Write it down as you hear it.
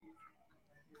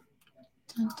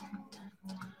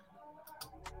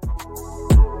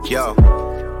Yo,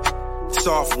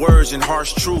 soft words and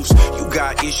harsh truths. You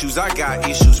got issues, I got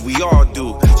issues, we all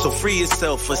do. So free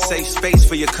yourself, a safe space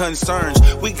for your concerns.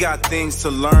 We got things to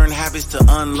learn, habits to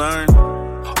unlearn.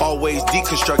 Always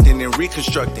deconstructing and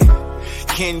reconstructing.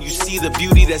 Can you see the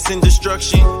beauty that's in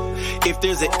destruction? If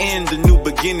there's an end, the new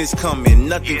beginning's coming.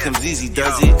 Nothing comes easy,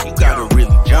 does it? You gotta really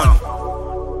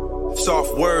want it.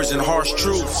 Soft words and harsh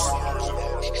truths.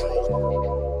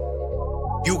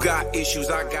 You got issues,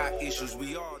 I got issues,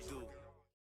 we all do.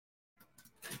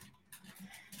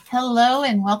 Hello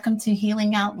and welcome to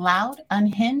Healing Out Loud,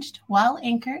 Unhinged While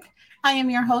Anchored. I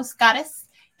am your host, Goddess,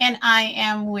 and I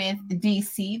am with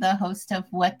DC, the host of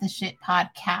What the Shit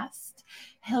podcast.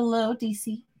 Hello,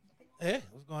 DC. Hey,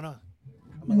 what's going on?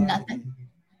 Nothing.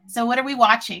 So what are we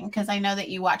watching? Because I know that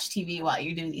you watch TV while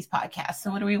you do these podcasts.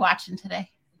 So what are we watching today?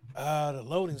 The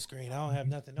loading screen. I don't have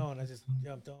nothing on. I just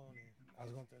jumped on and I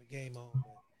was going to throw the game on.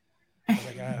 But I was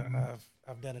like,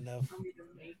 I've done enough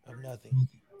of nothing.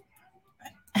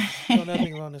 So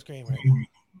nothing's on the screen right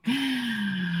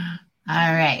now.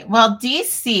 All right. Well,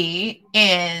 DC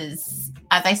is,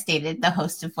 as I stated, the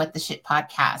host of What the Shit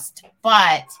podcast,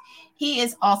 but he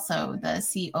is also the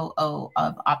COO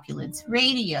of Opulence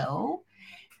Radio.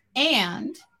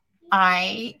 And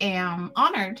I am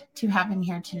honored to have him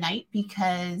here tonight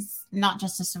because Not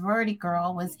Just a Sorority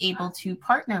Girl was able to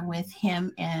partner with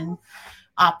him and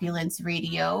Opulence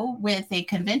Radio with a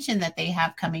convention that they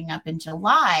have coming up in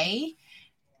July.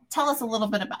 Tell us a little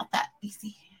bit about that,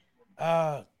 DC.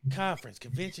 Conference.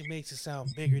 Convention makes it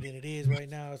sound bigger than it is right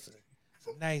now. It's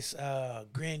a nice,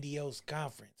 grandiose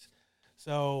conference.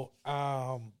 So,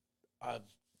 a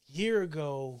year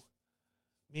ago,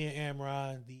 me and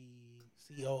Amron, the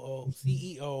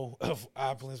CEO of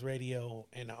Opulence Radio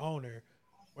and the owner,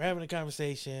 we're having a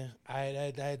conversation.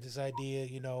 I had this idea,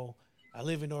 I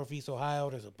live in Northeast Ohio.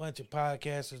 There's a bunch of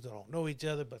podcasters that don't know each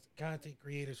other, but content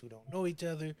creators who don't know each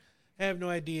other, have no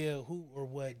idea who or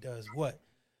what does what.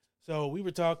 So we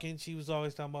were talking. She was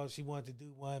always talking about she wanted to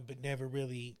do one, but never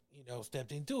really,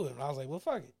 stepped into it. And I was like, well,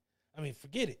 fuck it. I mean,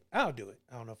 forget it. I'll do it.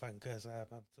 I don't know if I can cuss. I'm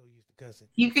so used to cussing.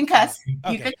 You can cuss.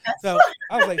 Okay. You can cuss. So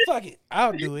I was like, fuck it.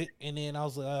 I'll do it. And then I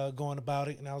was going about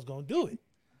it, and I was going to do it.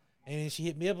 And then she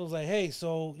hit me up and was like, hey,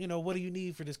 so, what do you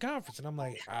need for this conference? And I'm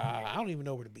like, I don't even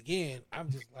know where to begin.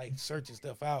 I'm just, searching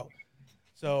stuff out.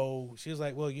 So she was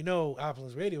like, well,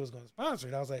 Opulence Radio was going to sponsor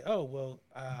it. I was like, oh, well,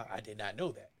 I did not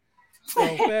know that. So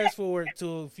fast forward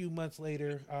to a few months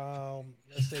later,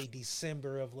 let's say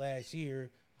December of last year,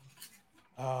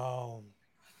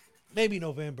 maybe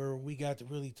November, we got to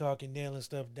really talking, nailing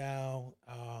stuff down.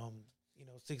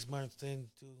 6 months into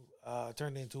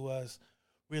turned into us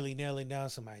really nailing down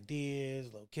some ideas,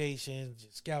 locations,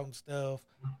 just scouting stuff,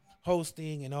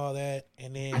 hosting and all that.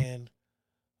 And then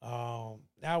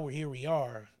now here we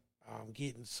are,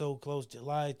 getting so close.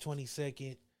 July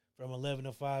 22nd from 11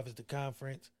 to 5 is the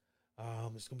conference.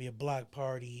 It's going to be a block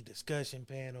party, discussion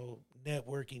panel,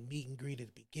 networking, meet and greet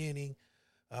at the beginning,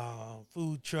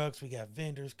 food trucks. We got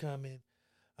vendors coming.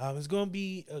 It's going to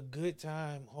be a good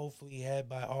time, hopefully had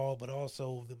by all, but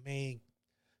also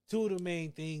two of the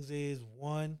main things is,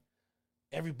 one,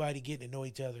 everybody getting to know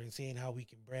each other and seeing how we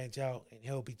can branch out and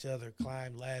help each other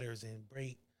climb ladders and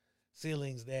break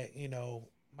ceilings that,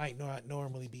 might not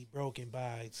normally be broken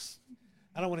by,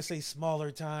 I don't want to say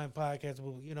smaller time podcasts,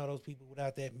 but those people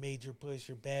without that major push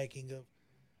or backing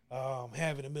of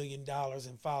having $1 million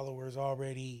in followers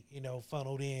already,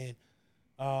 funneled in.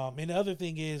 And the other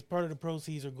thing is, part of the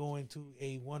proceeds are going to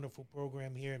a wonderful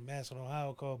program here in Madison,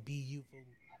 Ohio called Be Youthful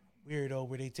Weirdo,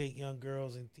 where they take young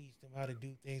girls and teach them how to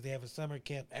do things. They have a summer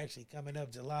camp actually coming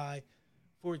up July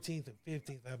 14th and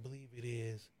 15th, I believe it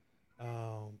is.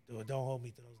 Don't hold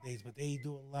me to those dates, but they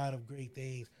do a lot of great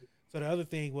things. So the other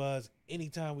thing was,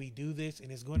 anytime we do this,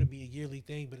 and it's going to be a yearly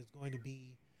thing, but it's going to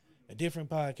be a different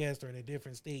podcaster in a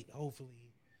different state,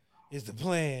 hopefully, is the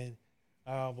plan.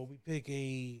 But we pick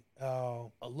a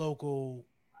local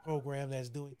program that's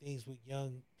doing things with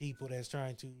young people that's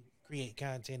trying to create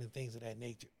content and things of that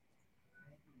nature.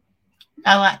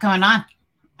 A lot going on.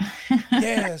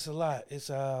 Yeah, it's a lot. It's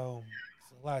a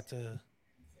lot to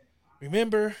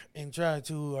remember and try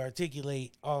to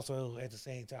articulate also at the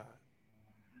same time.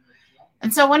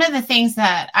 And so one of the things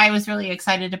that I was really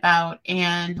excited about,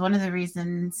 and one of the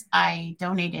reasons I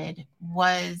donated,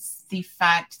 was the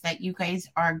fact that you guys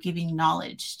are giving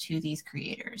knowledge to these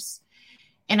creators.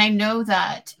 And I know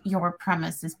that your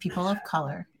premise is people of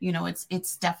color.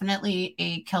 It's definitely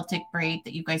a Celtic braid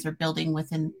that you guys are building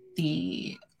within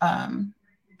the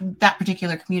that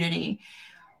particular community.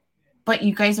 But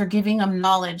you guys are giving them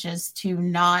knowledge as to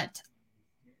not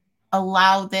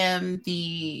allow them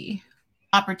the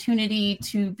opportunity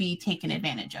to be taken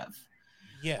advantage of.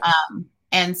 Yes.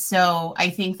 And so I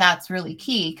think that's really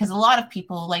key, because a lot of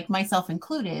people, like myself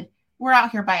included, we're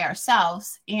out here by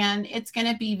ourselves, and it's going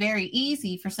to be very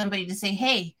easy for somebody to say,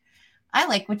 hey, I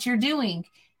like what you're doing.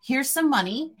 Here's some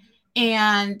money,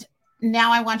 and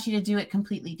now I want you to do it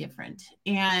completely different.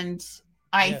 And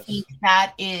I think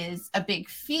that is a big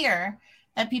fear,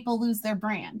 that people lose their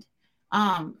brand.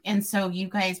 And so you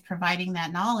guys providing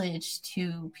that knowledge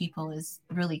to people is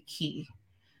really key.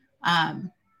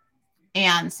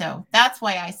 And so that's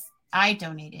why I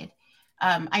donated.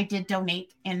 I did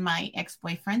donate in my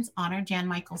ex-boyfriend's honor, Jan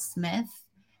Michael Smith.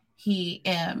 He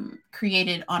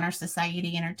created Honor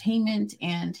Society Entertainment,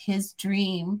 and his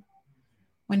dream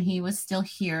when he was still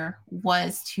here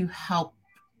was to help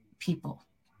people.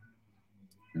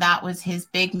 That was his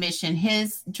big mission.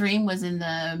 His dream was in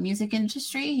the music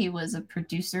industry. He was a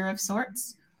producer of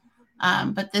sorts.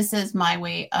 But this is my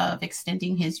way of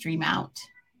extending his dream out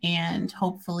and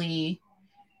hopefully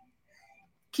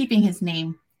keeping his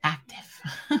name active.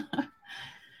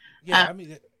 Yeah, I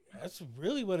mean, that's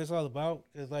really what it's all about.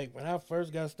 Because, like, when I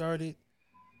first got started,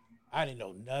 I didn't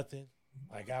know nothing.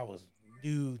 Like, I was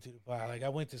new to the pod. Like, I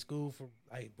went to school for,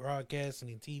 like, broadcasting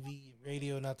and TV and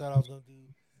radio, and I thought I was going to do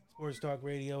sports talk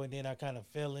radio, and then I kind of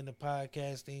fell into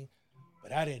podcasting,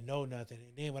 but I didn't know nothing.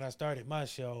 And then when I started my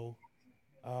show,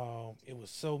 it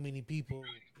was so many people,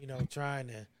 you know, trying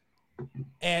to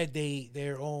add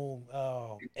their own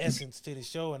essence to the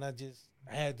show, and I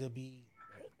had to be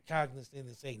cognizant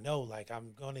and say no. Like,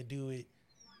 I'm gonna do it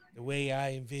the way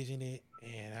I envision it,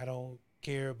 and I don't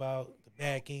care about the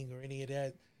backing or any of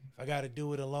that. If I got to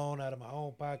do it alone out of my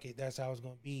own pocket, that's how it's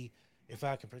gonna be. If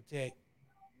I can protect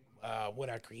what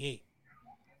I create.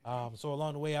 So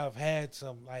along the way, I've had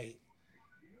some, like,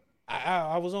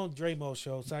 I was on Draymo's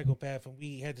show, Psychopath, and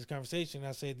we had this conversation.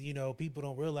 I said, you know, people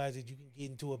don't realize that you can get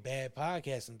into a bad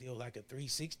podcasting deal, like a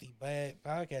 360 bad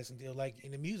podcasting deal, like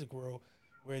in the music world,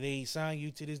 where they sign you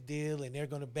to this deal and they're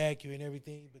going to back you and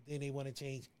everything, but then they want to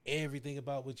change everything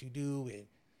about what you do and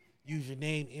use your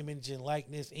name, image, and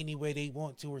likeness any way they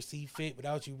want to or see fit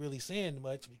without you really saying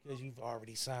much, because you've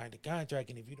already signed the contract.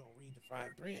 And if you don't read the fine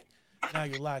print, now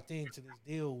you're locked into this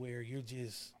deal where you're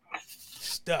just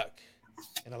stuck.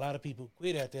 And a lot of people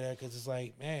quit after that because it's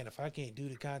like, man, if I can't do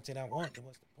the content I want, then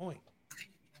what's the point?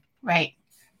 Right.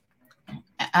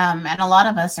 And a lot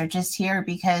of us are just here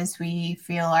because we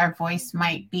feel our voice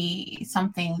might be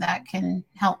something that can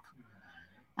help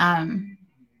in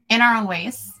our own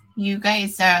ways. You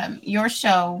guys, your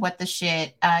show, What the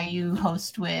Shit, you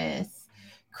host with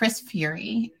Chris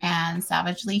Fury and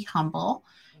Savagely Humble.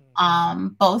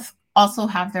 Both also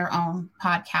have their own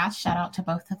podcast. Shout out to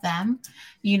both of them.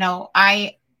 You know,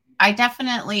 I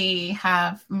definitely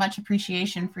have much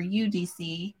appreciation for you,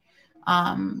 DC,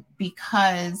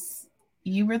 because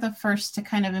you were the first to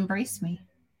kind of embrace me.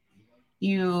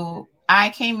 I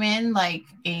came in like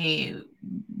a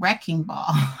wrecking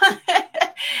ball.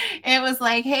 It was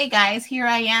like, hey guys, here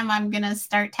I am. I'm going to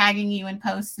start tagging you in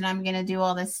posts and I'm going to do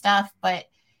all this stuff. But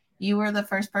you were the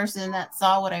first person that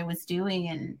saw what I was doing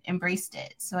and embraced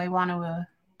it. So I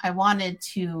wanted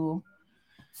to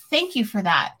thank you for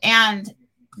that. And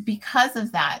because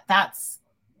of that,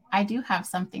 I do have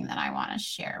something that I want to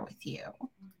share with you.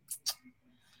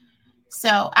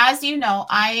 So as you know,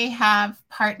 I have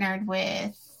partnered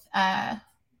with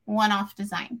One Off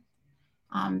Design.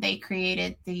 They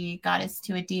created the Goddess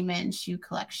to a Demon shoe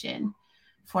collection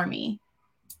for me.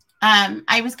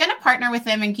 I was going to partner with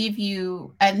them and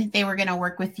they were going to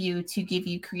work with you to give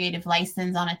you creative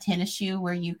license on a tennis shoe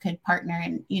where you could partner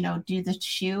and, you know, do the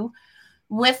shoe.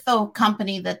 With the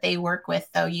company that they work with,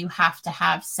 though, you have to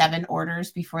have 7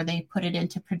 orders before they put it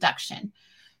into production.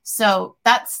 So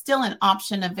that's still an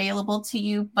option available to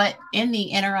you. But in the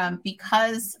interim,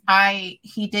 because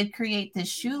he did create this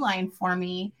shoe line for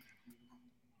me,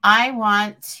 I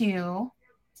want to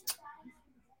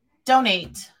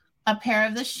donate a pair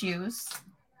of the shoes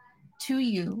to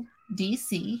you,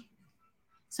 DC.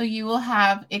 So you will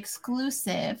have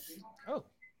exclusive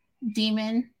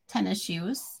Demon tennis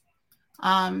shoes.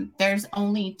 There's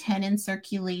only 10 in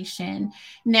circulation.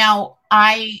 Now,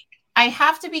 I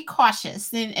have to be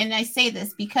cautious. And I say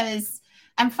this because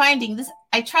I'm finding this.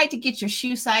 I tried to get your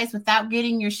shoe size without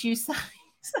getting your shoe size.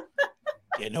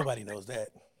 Yeah, nobody knows that.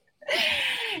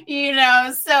 You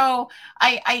know, so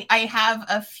I have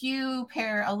a few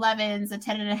pair 11s, a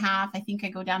 10.5. I think I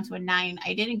go down to a 9.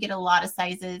 I didn't get a lot of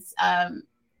sizes.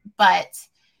 But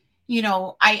you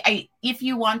know, I if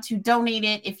you want to donate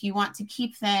it, if you want to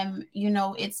keep them, you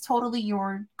know, it's totally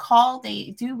your call.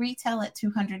 They do retail at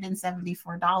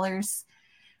 $274.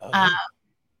 Okay.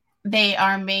 They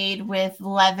are made with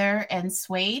leather and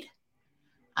suede.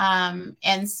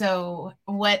 And so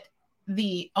what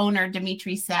the owner,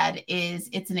 Dimitri, said is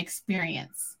it's an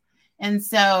experience. And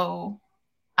so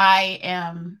I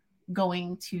am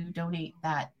going to donate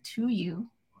that to you.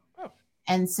 Oh,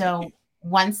 And thank so you.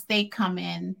 once they come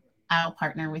in, I'll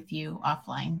partner with you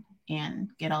offline and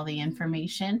get all the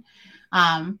information.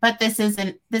 But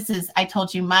I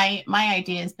told you, my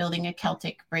idea is building a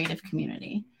Celtic braided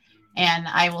community. And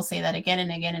I will say that again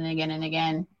and again and again and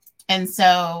again. And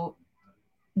so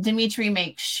Dimitri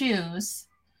makes shoes,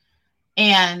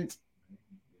 and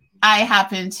I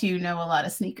happen to know a lot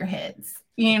of sneakerheads,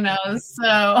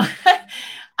 so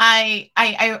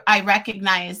I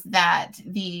recognize that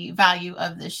the value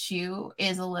of the shoe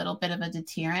is a little bit of a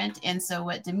deterrent. And so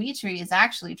what Dimitri is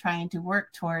actually trying to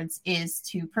work towards is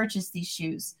to purchase these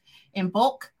shoes in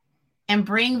bulk and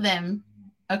bring them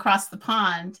across the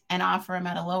pond and offer them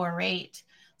at a lower rate.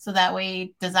 So that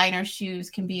way designer shoes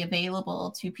can be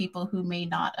available to people who may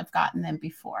not have gotten them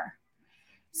before.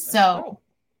 So,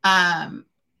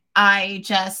 I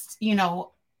just,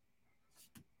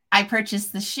 I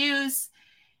purchased the shoes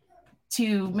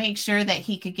to make sure that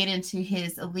he could get into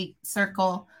his elite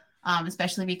circle,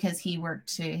 especially because he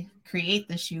worked to create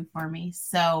the shoe for me.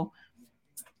 So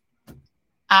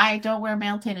I don't wear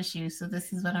male tennis shoes, so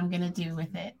this is what I'm going to do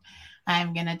with it.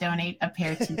 I'm going to donate a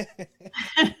pair to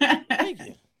Thank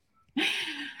you.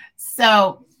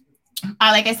 So,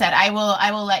 like I said, I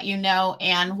will let you know.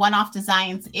 And One Off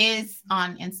Designs is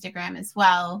on Instagram as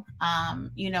well.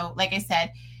 Like I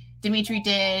said, Dimitri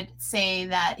did say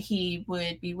that he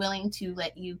would be willing to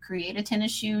let you create a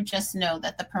tennis shoe. Just know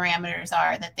that the parameters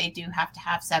are that they do have to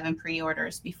have 7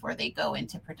 pre-orders before they go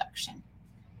into production.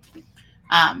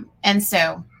 And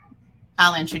so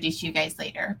I'll introduce you guys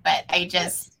later. But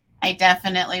I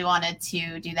definitely wanted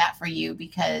to do that for you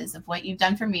because of what you've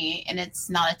done for me. And it's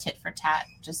not a tit for tat.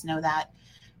 Just know that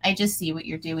I just see what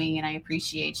you're doing and I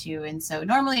appreciate you. And so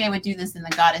normally I would do this in the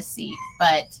goddess seat,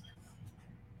 but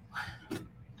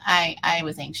I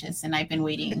was anxious and I've been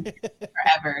waiting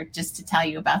forever just to tell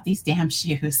you about these damn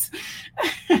shoes.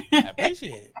 I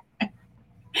appreciate it.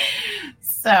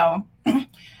 So,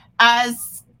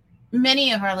 as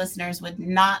many of our listeners would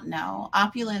not know,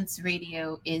 Opulence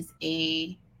Radio is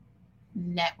a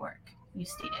network, you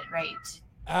stated,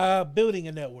 right? Building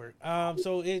a network.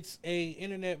 So it's a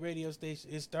internet radio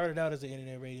station. It started out as an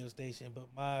internet radio station, but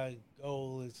my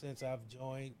goal is, since I've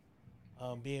joined,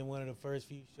 being one of the first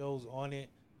few shows on it,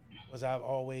 was I've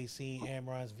always seen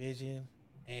Amaron's vision,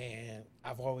 and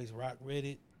I've always rocked with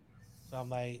it. So I'm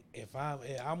like, if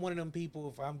I'm one of them people,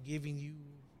 if I'm giving you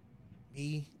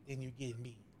me, then you're getting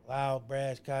me. Loud,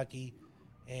 brash, cocky,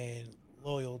 and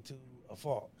loyal to a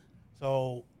fault.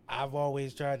 So I've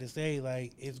always tried to say,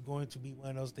 like, it's going to be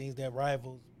one of those things that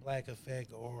rivals Black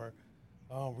Effect or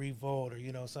Revolt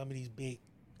or, some of these big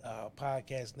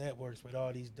podcast networks with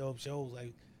all these dope shows.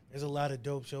 Like, there's a lot of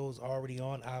dope shows already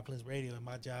on Opulence Radio, and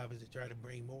my job is to try to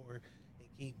bring more and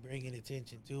keep bringing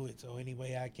attention to it. So any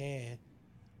way I can,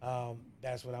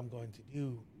 that's what I'm going to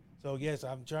do. So, yes,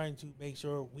 I'm trying to make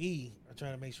sure we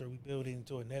build it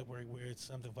into a network where it's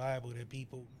something viable that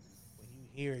people, when you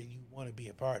hear it, you want to be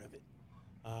a part of it.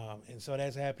 And so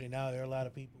that's happening now. There are a lot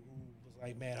of people who was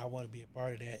like, man, I want to be a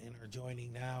part of that, and are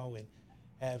joining now and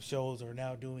have shows, or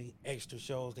now doing extra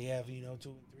shows. They have, 2 and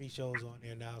 3 shows on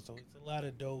there now. So it's a lot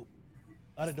of dope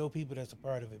people that's a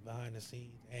part of it behind the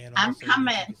scenes. And I'm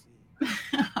coming.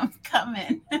 I'm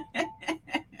coming.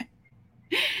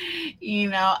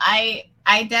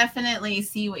 I definitely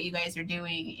see what you guys are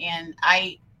doing, and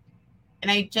I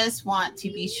just want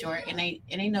to be sure, and I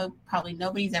know probably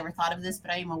nobody's ever thought of this, but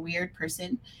I am a weird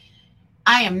person.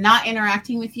 I am not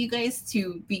interacting with you guys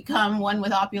to become one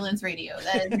with Opulence Radio.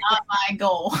 That is not my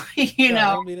goal.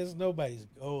 I mean, it's nobody's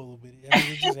goal, but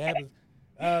it just happens.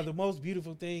 The most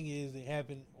beautiful thing is it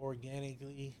happened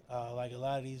organically. Like a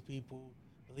lot of these people,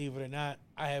 believe it or not,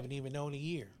 I haven't even known a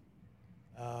year.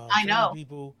 I know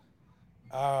people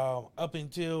up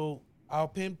until I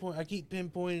keep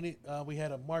pinpointing it. We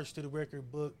had a March to the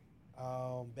Record book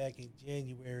back in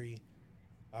January.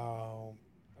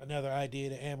 Another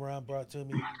idea that Amaron brought to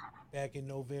me back in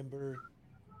November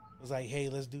was like, hey,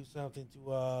 let's do something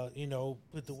to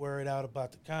put the word out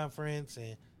about the conference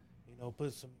and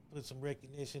put some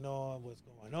recognition on what's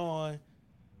going on.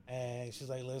 And she's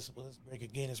like, let's break a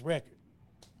Guinness record.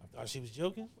 I thought she was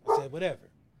joking. I said, whatever.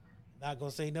 Not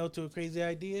gonna say no to a crazy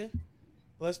idea.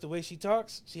 Plus, the way she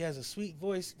talks, she has a sweet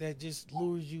voice that just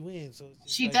lures you in. So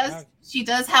she does. She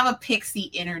does have a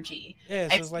pixie energy. Yeah,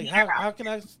 so it's like, how can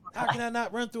I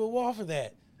not run through a wall for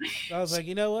that? So I was like,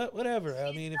 you know what? Whatever. I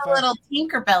She's mean, if the little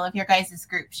Tinkerbell of your guys'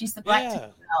 group. She's the Black yeah,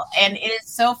 Tinkerbell. And it is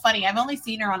so funny. I've only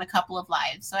seen her on a couple of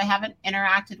lives, so I haven't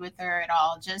interacted with her at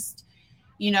all. Just,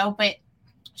 but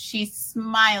she's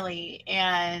smiley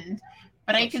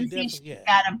but I oh, she can see she's definitely,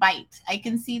 yeah. got a bite. I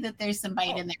can see that there's some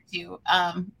bite in Oh, there too.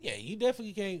 yeah, you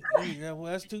definitely can't.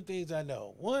 Well, that's two things I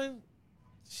know. One,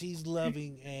 she's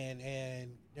loving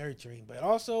and nurturing, but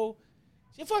also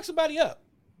she fucks somebody up.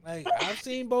 Like I've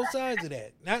seen both sides of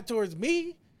that. Not towards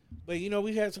me, but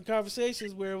we had some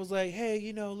conversations where it was like,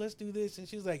 hey, let's do this, and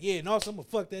she was like, yeah, and also I'm gonna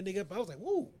fuck that nigga up. I was like,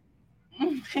 woo,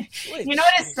 switch, It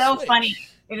is so funny.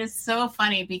 switch. It is so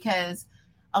funny because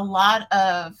a lot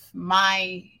of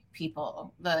my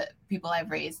people, the people I've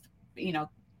raised,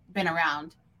 been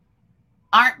around,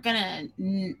 aren't gonna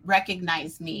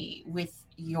recognize me with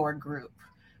your group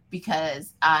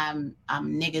because I'm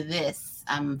nigga this,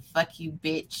 I'm fuck you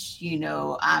bitch,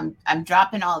 I'm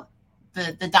dropping all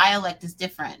the dialect is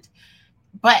different,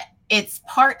 but it's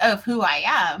part of who I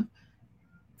am,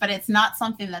 but it's not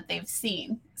something that they've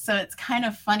seen. So it's kind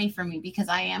of funny for me because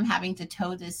I am having to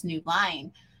toe this new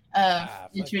line of Fuck that line.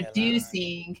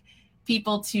 introducing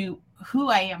people to who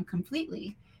I am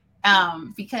completely.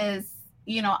 Because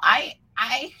I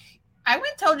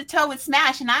went toe to toe with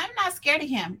Smash, and I'm not scared of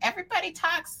him. Everybody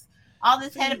talks all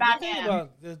this head See, the about thing him.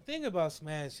 about the thing about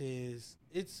Smash is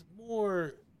it's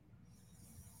more.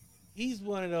 He's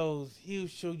one of those. He'll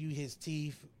show you his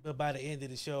teeth, but by the end of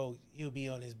the show, he'll be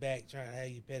on his back trying to have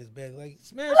you pet his back. Like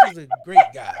Smash is a great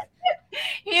guy.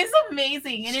 He's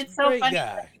amazing, and it's so Great funny.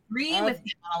 guy. I agree I've with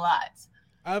him a lot.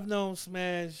 I've known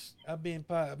Smash. I've been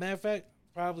matter of fact,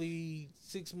 probably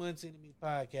 6 months into me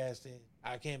podcasting,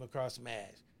 I came across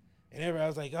Smash, and everybody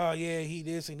was like, "Oh yeah, he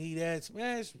this and he that."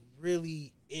 Smash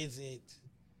really isn't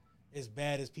as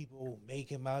bad as people make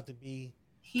him out to be.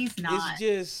 He's It's not.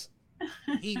 just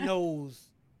he knows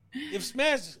if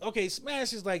Smash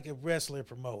is like a wrestler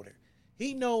promoter.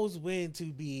 He knows when to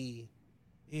be,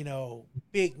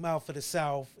 big mouth of the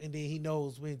South, and then he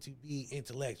knows when to be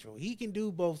intellectual. He can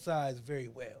do both sides very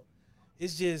well.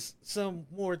 It's just some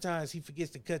more times he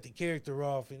forgets to cut the character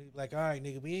off and he's like, all right,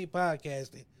 nigga, we ain't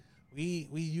podcasting. We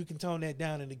you can tone that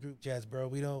down in the group chats, bro.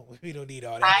 We don't need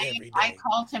all that every I day.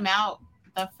 called him out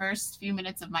the first few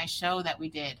minutes of my show that we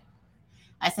did.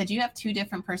 I said, you have two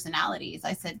different personalities.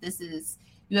 I said,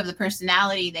 you have the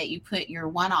personality that you put your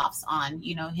one-offs on,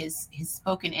 his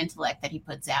spoken intellect that he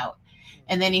puts out.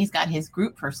 And then he's got his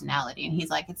group personality. And he's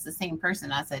like, it's the same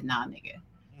person. I said, nah, nigga.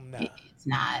 Nah, It's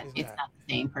not. it's It's not. not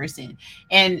the same person.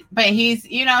 But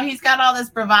he's got all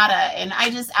this bravado, and I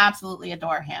just absolutely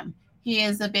adore him. He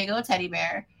is a big old teddy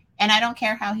bear, and I don't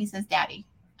care how he says daddy.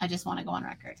 I just want to go on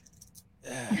record.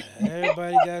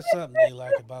 Everybody got something they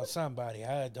like about somebody.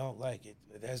 I don't like it,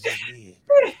 but that's just me.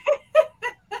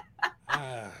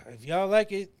 If y'all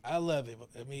like it, I love it.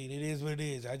 I mean, it is what it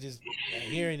is. I just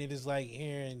hearing it is like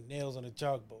hearing nails on a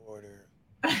chalkboard, or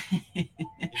it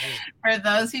just For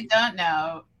those who don't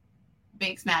know,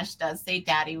 Big Smash does say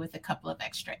daddy with a couple of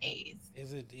extra A's.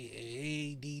 is it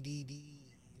A D D D?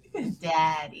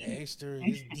 Daddy. Extra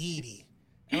is Didi.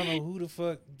 I don't know who the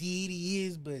fuck Didi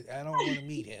is, but I don't want to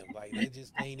meet him. Like that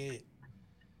just ain't it.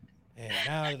 And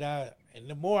now that and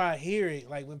the more I hear it,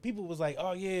 like when people was like,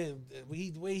 "Oh yeah,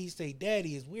 the way he say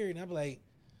daddy is weird," and I'm like,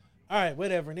 "All right,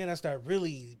 whatever." And then I start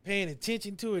really paying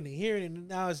attention to it and hearing it, and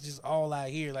now it's just all I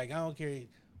hear. Like I don't care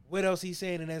what else he's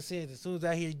saying in that sentence. As soon as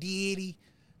I hear deity,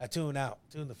 I tune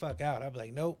the fuck out. I'm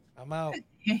like, nope, I'm out.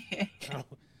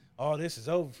 All this is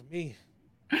over for me.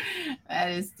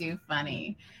 That is too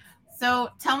funny. So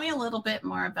tell me a little bit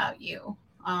more about you.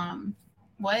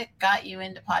 What got you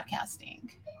into podcasting?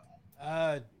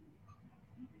 Uh,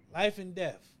 life and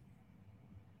death,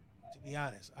 to be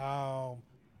honest. So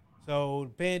the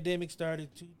pandemic started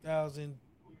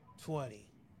 2020.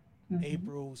 Mhm.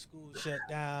 April, school shut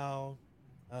down.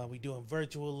 We doing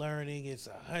virtual learning. It's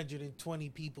 120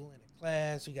 people in a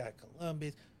class. We got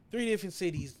Columbus, 3 different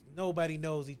cities. Nobody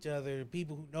knows each other.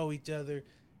 People who know each other,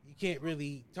 you can't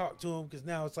really talk to them because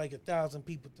now it's like 1,000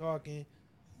 people talking.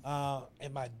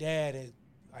 And my dad had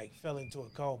fell into a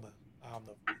coma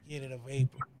the beginning of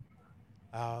April.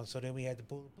 So then we had to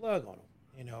pull the plug on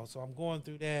him. So I'm going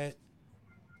through that.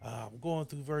 I'm going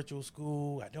through virtual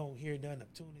school. I don't hear nothing. I'm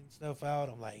tuning stuff out.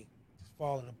 I'm like just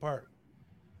falling apart.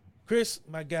 Chris,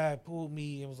 my guy, pulled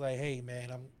me and was like, "Hey,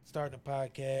 man, I'm starting a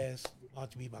podcast. Why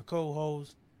don't you be my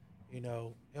co-host?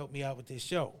 Help me out with this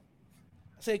show."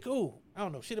 I said, "Cool. I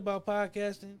don't know shit about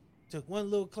podcasting. Took one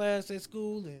little class at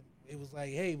school, and it was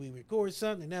like, hey, we record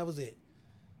something, and that was it."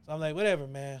 So I'm like, whatever,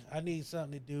 man. I need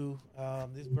something to do.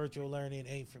 This virtual learning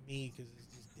ain't for me because it's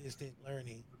just distant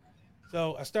learning.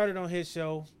 So I started on his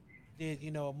show, did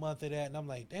a month of that, and I'm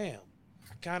like, damn,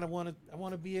 I want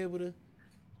to be able to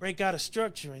break out of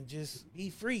structure and just be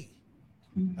free.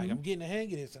 Like Mm-hmm. I'm getting the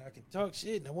hang of this, and I can talk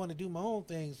shit, and I want to do my own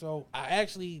thing. So I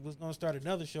actually was gonna start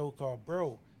another show called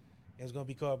Bro. It was gonna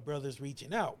be called Brothers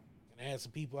Reaching Out, and I had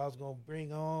some people I was gonna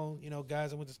bring on,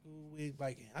 guys I went to school with,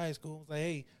 like in high school. I was like,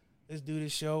 hey, let's do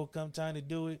this show. Come time to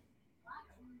do it.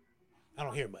 I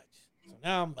don't hear much. So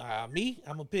now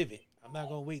I'm a pivot. I'm not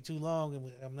gonna wait too long, and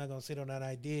I'm not gonna sit on that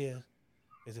idea.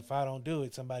 Because if I don't do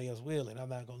it, somebody else will, and I'm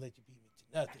not gonna let you beat me to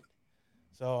nothing.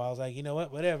 So I was like, you know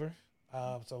what, whatever.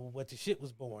 So What the Shit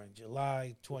was born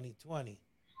July 2020,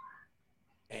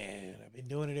 and I've been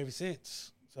doing it ever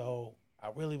since. So I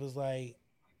really was like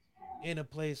in a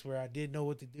place where I didn't know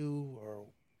what to do or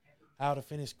how to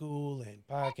finish school, and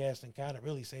podcasting kind of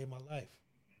really saved my life.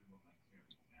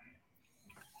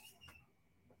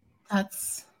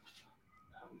 That's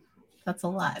a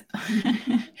lot.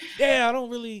 Yeah, I don't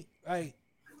really like.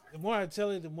 The more I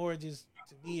tell it, the more it just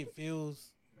to me it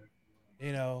feels,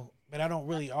 But I don't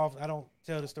really often. I don't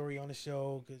tell the story on the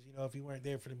show because if you weren't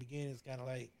there for the beginning, it's kind of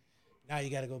like now you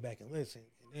got to go back and listen.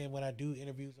 And then when I do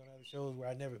interviews on other shows where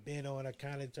I've never been on, I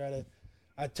kind of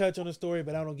I touch on the story,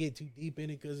 but I don't get too deep in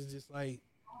it because it's just like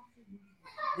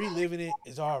reliving it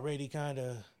is already kind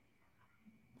of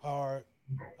hard.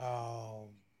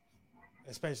 Um,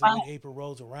 Especially when April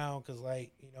rolls around, because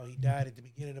he died at the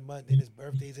beginning of the month, then his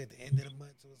birthday's at the end of the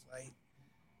month, so it's like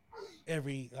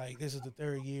this is the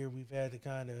third year we've had to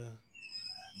kind of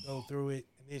go through it.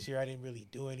 And this year I didn't really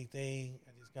do anything.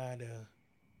 I just kind of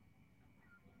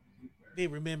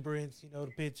did remembrance, the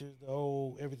pictures, the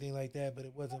whole everything like that, but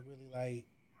it wasn't really like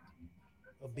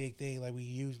a big thing like we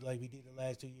did the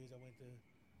last 2 years. I went to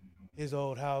his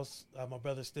old house. My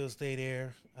brother still stay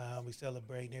there. We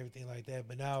celebrate and everything like that.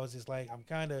 But now it's just like I'm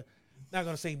kind of not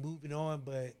gonna say moving on,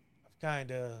 but I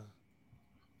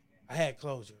had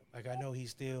closure. Like I know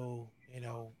he's still,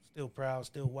 still proud,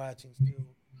 still watching, still,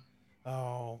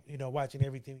 watching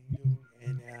everything we do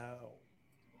and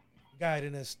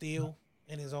guiding us still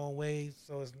in his own ways.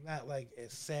 So it's not like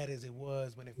as sad as it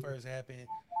was when it first happened.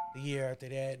 The year after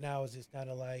that, now it's just kind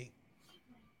of like,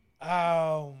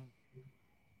 I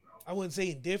wouldn't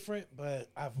say indifferent, but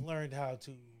I've learned how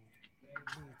to move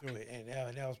through it, and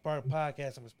that was part of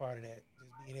podcasting. Was part of that,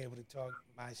 just being able to talk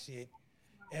my shit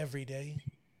every day,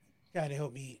 kind of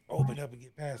helped me open up and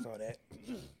get past all that.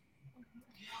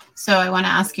 So I want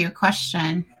to ask you a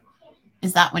question.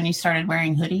 Is that when you started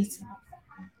wearing hoodies?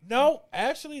 No,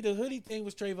 actually, the hoodie thing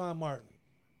was Trayvon Martin.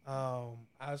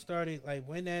 I started like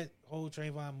when that whole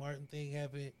Trayvon Martin thing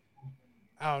happened.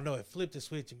 I don't know. It flipped a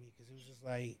switch in me because it was just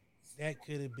like that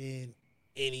could have been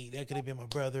that could have been my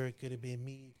brother. It could have been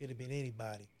me. It could have been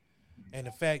anybody. And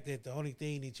the fact that the only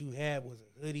thing that you had was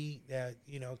a hoodie that,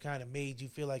 kind of made you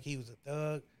feel like he was a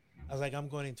thug, I was like, I'm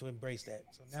going to embrace that.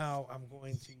 So now I'm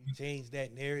going to change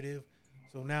that narrative.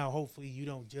 So now hopefully you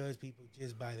don't judge people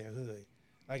just by their hood.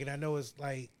 Like, and I know it's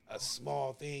like a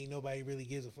small thing. Nobody really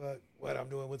gives a fuck what I'm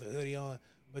doing with a hoodie on.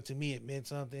 But to me, it meant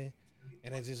something.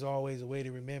 And it's just always a way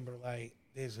to remember, like,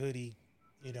 this hoodie,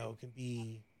 can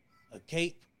be a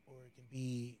cape or it can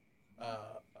be a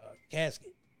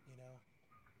casket,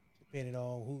 depending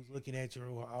on who's looking at you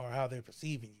or how they're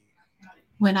perceiving you.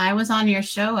 When I was on your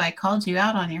show, I called you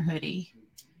out on your hoodie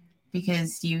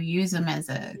because you use them as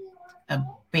a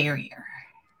barrier.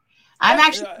 I'm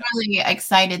actually really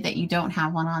excited that you don't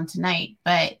have one on tonight,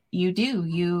 but you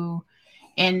do.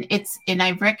 And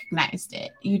I recognized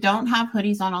it. You don't have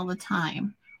hoodies on all the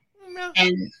time. No.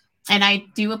 And I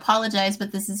do apologize,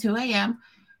 but this is who I am.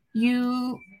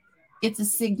 It's a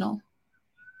signal.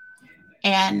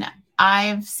 And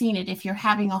I've seen it. If you're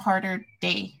having a harder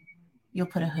day, you'll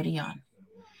put a hoodie on.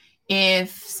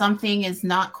 If something is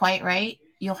not quite right,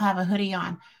 you'll have a hoodie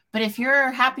on. But if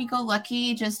you're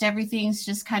happy-go-lucky, just everything's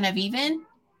just kind of even,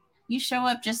 you show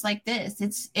up just like this.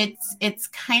 It's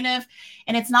kind of,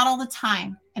 and it's not all the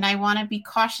time. And I want to be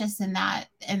cautious in that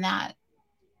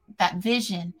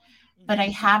vision. But I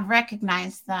have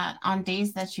recognized that on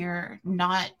days that you're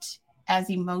not as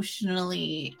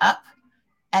emotionally up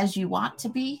as you want to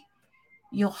be,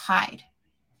 you'll hide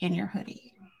in your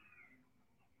hoodie.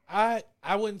 I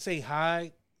wouldn't say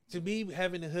hide. To me,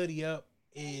 having the hoodie up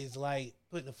is like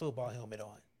putting a football helmet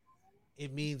on.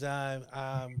 It means I'm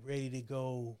ready to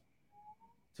go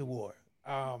to war.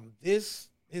 This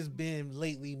has been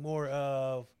lately more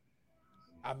of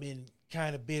I'm in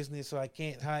kind of business, so I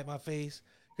can't hide my face.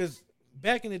 Because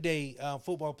back in the day,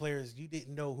 football players, you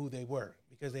didn't know who they were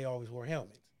because they always wore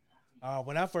helmets.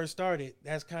 When I first started,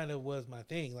 that's kind of was my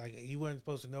thing. Like, you weren't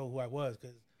supposed to know who I was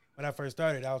because when I first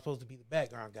started, I was supposed to be the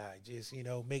background guy, just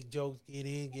make jokes, get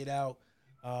in, get out.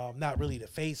 Not really the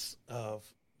face of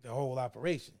the whole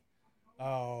operation.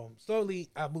 Slowly,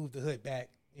 I moved the hood back,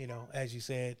 as you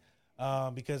said,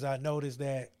 because I noticed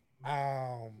that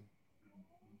not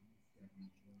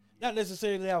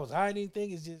necessarily I was hiding anything.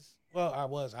 It's just, I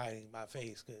was hiding my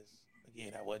face because,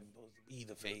 again, I wasn't supposed to be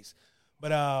the face.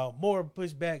 But more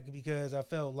pushback because I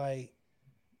felt like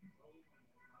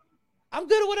I'm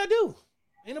good at what I do.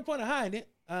 Ain't no point of hiding it.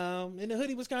 And the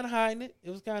hoodie was kind of hiding it. It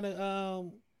was kind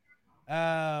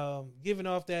of giving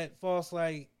off that false,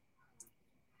 like,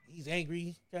 he's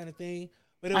angry kind of thing.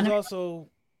 But it was also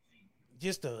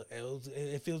just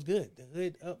it feels good. The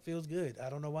hood up feels good. I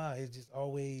don't know why. It's just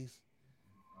always,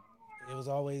 it was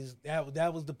always,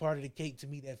 that was the part of the cake to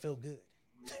me that felt good.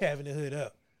 Having the hood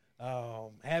up.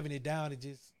 Having it down,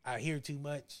 I hear too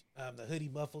much. The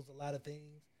hoodie muffles a lot of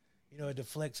things. It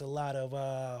deflects a lot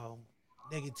of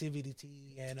negativity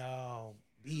and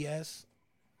BS.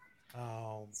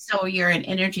 So you're an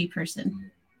energy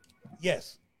person?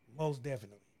 Yes, most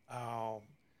definitely.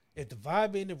 If the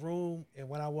vibe in the room and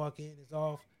when I walk in is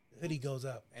off, the hoodie goes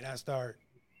up and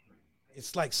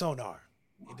it's like sonar.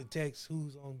 It detects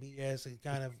who's on BS and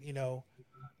kind of,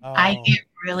 I get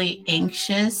really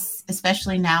anxious,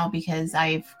 especially now because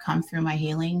I've come through my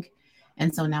healing.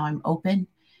 And so now I'm open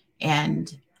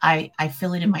and I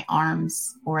feel it in my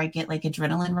arms, or I get like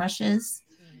adrenaline rushes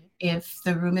if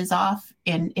the room is off.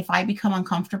 And if I become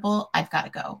uncomfortable, I've got to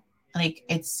go. Like,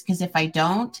 it's because if I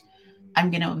don't,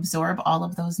 I'm going to absorb all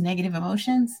of those negative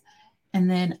emotions. And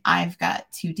then I've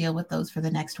got to deal with those for the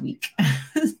next week.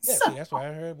 Yeah, see, that's why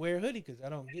I heard wear a hoodie, because I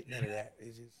don't get none of that.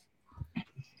 It's just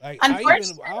like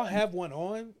I'll have one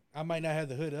on. I might not have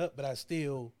the hood up, but I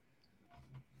still,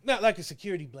 not like a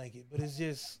security blanket, but it's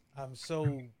just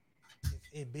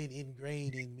it's been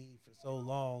ingrained in me for so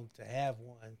long to have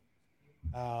one.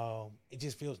 It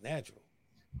just feels natural.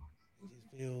 It just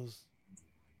feels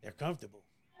they're comfortable.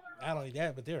 Not only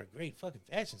that, but they're a great fucking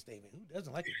fashion statement. Who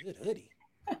doesn't like a good hoodie?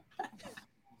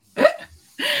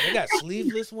 They got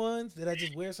sleeveless ones that I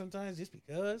just wear sometimes just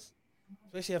because.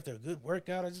 Especially after a good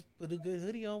workout, I just put a good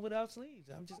hoodie on without sleeves.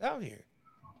 I'm just out here.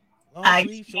 Long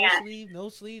sleeve, short sleeve, no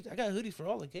sleeves. I got hoodies for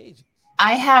all occasions.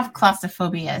 I have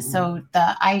claustrophobia, so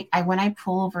I when I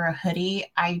pull over a hoodie,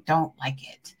 I don't like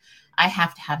it. I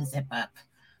have to have a zip up.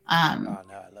 Oh no,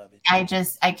 I love it.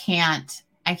 I can't.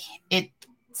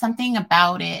 Something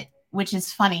about it, which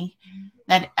is funny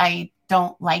that I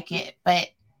don't like it, but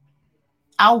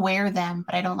I'll wear them,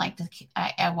 but I don't like to.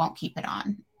 I won't keep it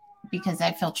on because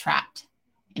I feel trapped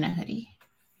in a hoodie.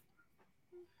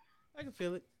 I can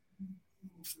feel it.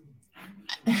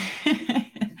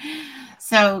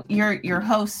 So your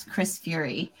host, Chris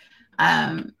Fury,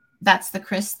 that's the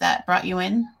Chris that brought you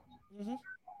in? Mm-hmm.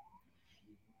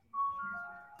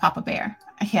 Papa Bear.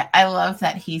 Yeah, I love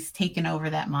that he's taken over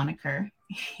that moniker.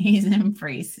 He's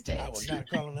embraced it. I will not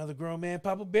call another grown man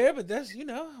Papa Bear, but that's,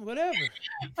 whatever.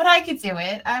 But I could do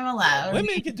it. I'm allowed.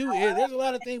 Women can do it. There's a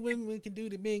lot of things women can do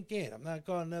that men can't. I'm not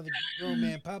calling another grown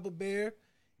man Papa Bear,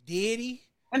 Daddy,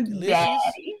 Delicious.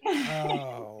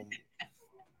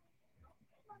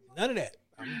 None of that.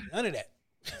 None of that.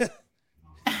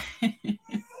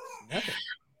 Nothing.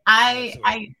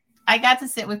 I got to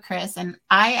sit with Chris, and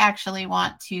I actually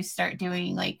want to start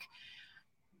doing like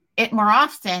it more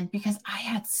often because I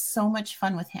had so much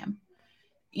fun with him.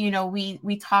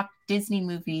 We talked Disney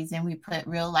movies and we put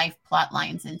real life plot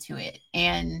lines into it,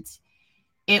 and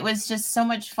it was just so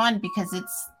much fun because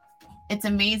it's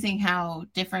amazing how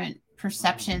different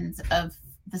perceptions of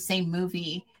the same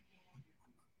movie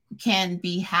can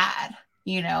be had,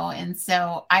 and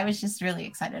so I was just really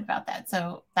excited about that.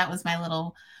 So that was my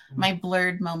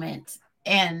blurred moment.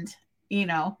 And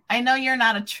I know you're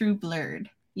not a true blurred.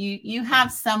 You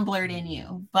have some blurred in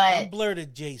you, but I'm blurred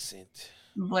adjacent.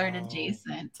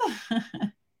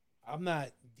 I'm not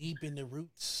deep in the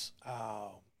roots,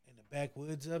 in the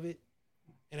backwoods of it,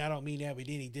 and I don't mean that with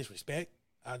any disrespect.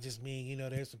 I just mean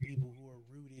there's some people who are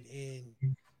rooted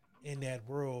in that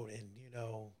world, and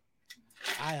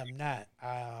I am not.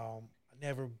 I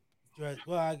never dressed.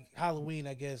 Well, Halloween,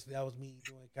 I guess that was me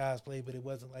doing cosplay, but it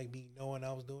wasn't like me knowing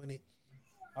I was doing it.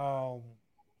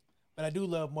 But I do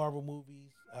love Marvel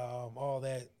movies, all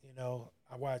that.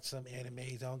 I watch some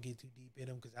animes. I don't get too deep in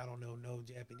them because I don't know no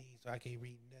Japanese, so I can't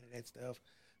read none of that stuff.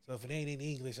 So if it ain't in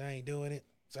English, I ain't doing it.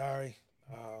 Sorry.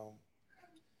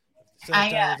 If the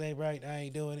subtitles ain't right, I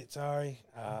ain't doing it. Sorry.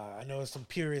 I know there's some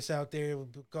purists out there who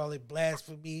would call it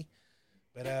blasphemy.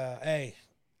 But, hey,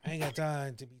 I ain't got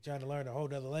time to be trying to learn a whole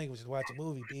nother language to watch a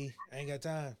movie, B. I ain't got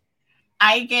time.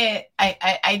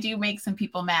 I do make some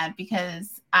people mad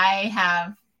because I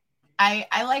have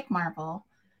I like Marvel.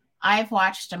 I've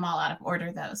watched them all out of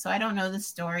order though, so I don't know the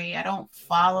story. I don't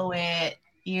follow it.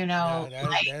 You know,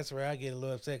 Nah, that's where I get a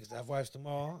little upset because I've watched them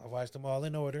all. I've watched them all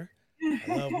in order.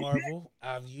 I love Marvel.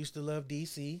 I used to love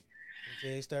DC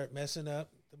until they start messing up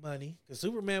the money. Because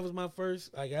Superman was my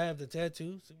first. Like I have the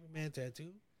tattoo, Superman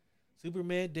tattoo.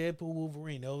 Superman, Deadpool,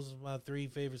 Wolverine. Those are my three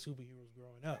favorite superheroes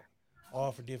growing up.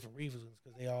 All for different reasons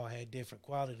because they all had different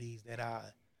qualities that I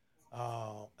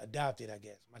adopted, I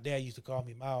guess. My dad used to call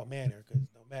me mild manner because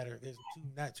no matter, there's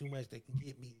not too much that can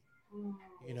get me,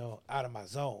 out of my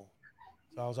zone.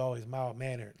 So I was always mild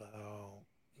mannered.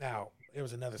 Now, there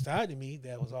was another side to me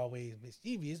that was always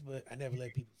mischievous, but I never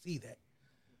let people see that.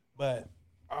 But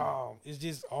it's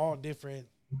just all different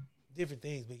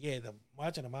things. But yeah,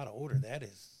 watching them out of order, that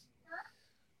is,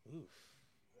 oof.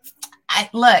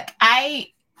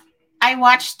 I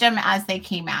watched them as they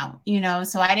came out,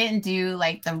 so I didn't do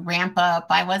like the ramp up.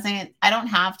 I don't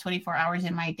have 24 hours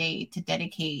in my day to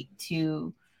dedicate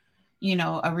to,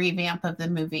 a revamp of the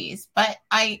movies, but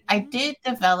I did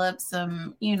develop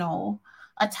some,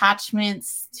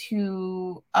 attachments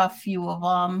to a few of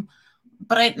them,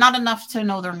 but not enough to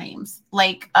know their names.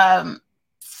 Like,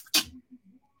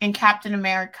 in Captain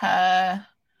America,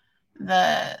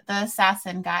 the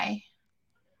assassin guy.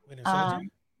 Winter Soldier?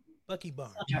 Bucky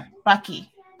Barnes.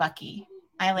 Bucky.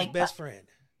 I like his best friend.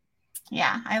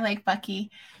 Yeah, I like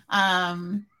Bucky.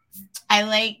 I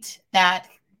liked that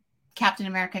Captain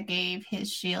America gave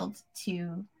his shield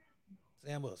to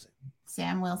Sam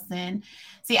Wilson.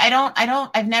 See,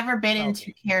 I've never been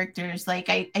into characters. Like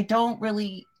I don't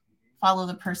really follow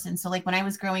the person. So like when I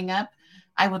was growing up,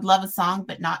 I would love a song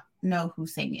but not know who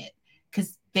sang it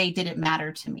because they didn't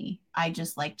matter to me. I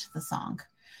just liked the song.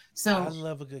 So I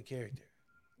love a good character.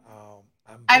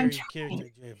 I'm very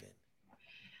character driven.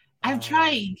 I'm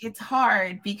trying. It's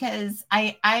hard because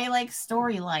I like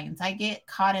storylines. I get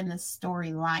caught in the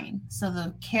storyline. So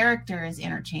the character is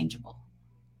interchangeable.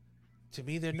 To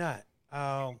me, they're not.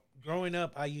 Growing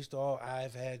up,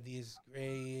 I've had this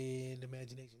grand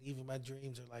imagination. Even my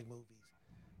dreams are like movies.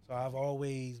 So I've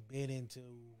always been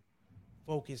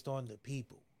focused on the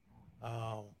people.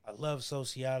 I love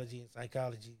sociology and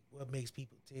psychology. What makes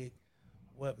people tick?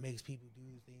 What makes people do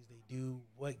the things they do?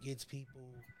 What gets people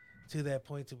to that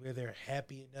point to where they're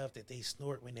happy enough that they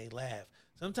snort when they laugh?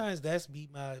 Sometimes that's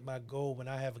my goal when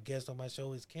I have a guest on my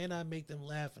show is can I make them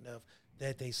laugh enough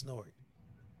that they snort?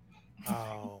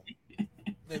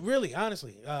 Really,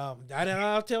 honestly,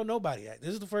 I'll tell nobody that.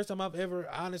 This is the first time I've ever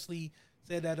honestly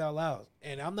said that out loud.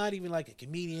 And I'm not even like a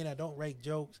comedian. I don't write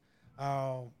jokes.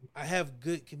 I have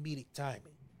good comedic timing.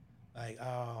 Like,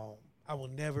 I will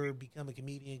never become a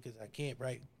comedian because I can't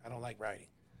write. I don't like writing.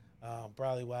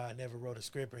 Probably why I never wrote a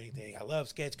script or anything. I love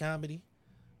sketch comedy.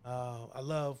 I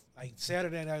love, like,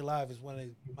 Saturday Night Live is one of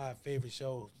my favorite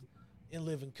shows. In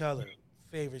Living Color,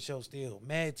 favorite show still.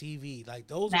 Mad TV, like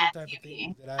those are the type of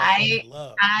things that I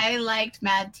love. I liked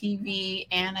Mad TV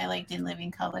and I liked In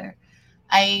Living Color.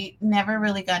 I never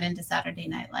really got into Saturday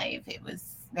Night Live. It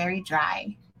was very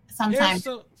dry. Sometimes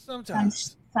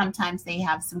they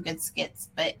have some good skits,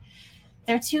 but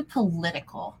they're too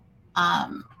political.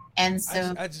 And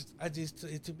so I just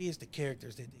to me it's the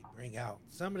characters that they bring out.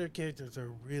 Some of their characters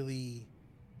are really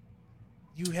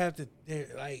they're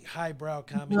like highbrow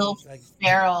comedy. Will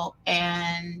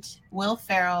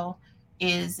Ferrell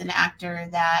is an actor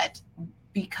that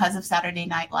because of Saturday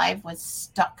Night Live was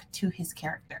stuck to his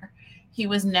character. He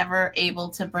was never able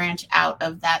to branch out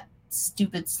of that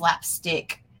stupid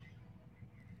slapstick.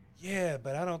 Yeah,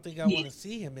 but I don't think I want to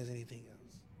see him as anything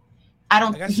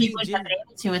else. He was never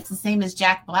able to. It's the same as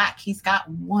Jack Black. He's got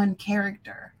one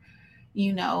character,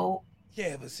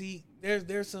 Yeah, but see,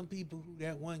 there's some people who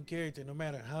that one character, no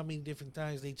matter how many different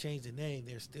times they change the name,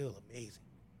 they're still amazing.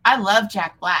 I love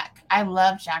Jack Black.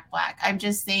 I'm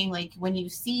just saying, like, when you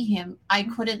see him, I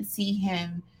couldn't see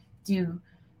him do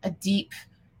a deep,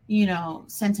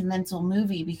 sentimental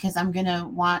movie because I'm gonna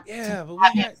want to have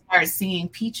him start singing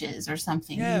Peaches or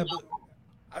something. Yeah, but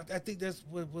I think that's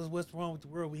what's wrong with the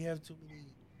world. We have too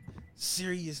many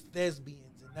serious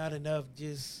thespians and not enough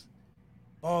just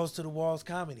balls to the walls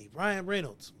comedy. Ryan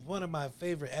Reynolds, one of my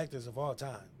favorite actors of all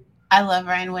time. I love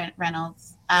Ryan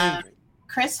Reynolds.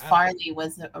 Chris Farley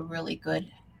was a really good.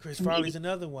 Chris Farley's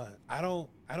another one. I don't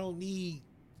need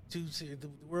the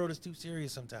world is too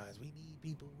serious sometimes. We need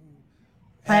people who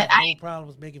have no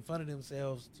problems making fun of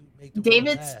themselves to make the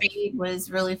David Spade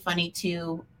was really funny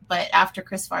too, but after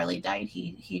Chris Farley died,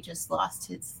 he just lost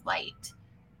his light.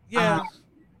 Yeah.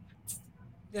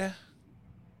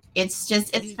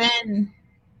 It's been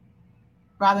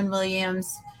Robin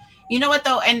Williams. You know what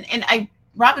though? And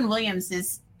Robin Williams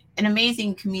is an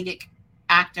amazing comedic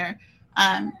actor.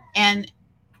 And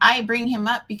I bring him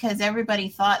up because everybody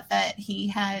thought that he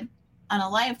had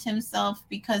unalived himself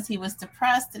because he was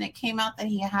depressed, and it came out that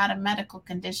he had a medical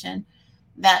condition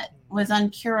that was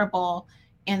uncurable,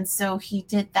 and so he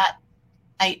did that.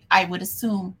 I would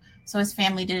assume so his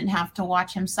family didn't have to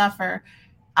watch him suffer.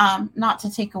 Not to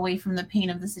take away from the pain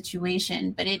of the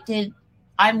situation, but it did.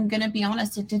 I'm gonna be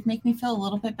honest, it did make me feel a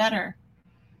little bit better,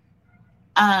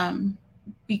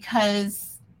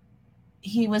 because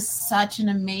he was such an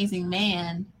amazing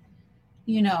man,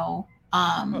 you know.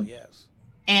 Oh yes.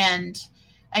 And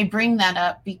I bring that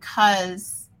up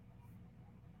because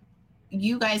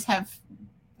you guys have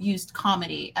used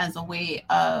comedy as a way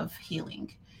of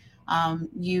healing.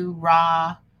 You,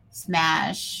 Raw,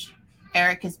 Smash,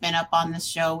 Eric has been up on the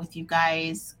show with you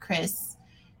guys, Chris,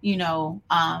 you know,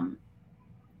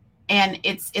 and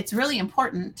it's really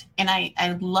important. And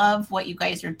I love what you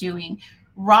guys are doing.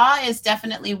 Raw is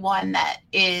definitely one that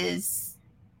is,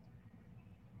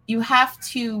 you have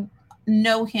to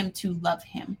know him to love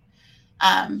him.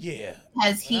 Yeah.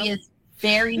 Because he is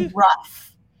very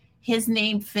rough. His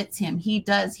name fits him. He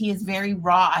is very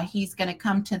raw. He's going to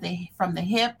come from the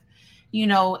hip, you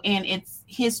know, and it's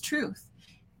his truth.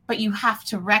 But you have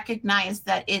to recognize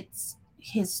that it's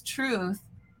his truth,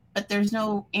 but there's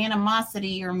no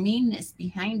animosity or meanness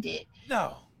behind it.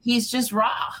 No. He's just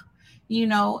raw, you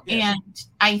know, Yeah. And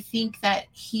I think that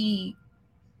he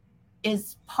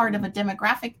is part of a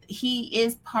demographic. He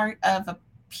is part of a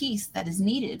piece that is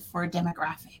needed for a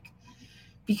demographic,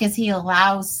 because he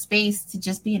allows space to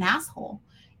just be an asshole,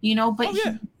 you know, but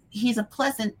he's a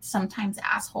pleasant, sometimes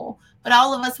asshole, but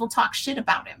all of us will talk shit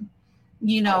about him,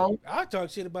 you know. I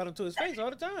talk shit about him to his face all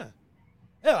the time.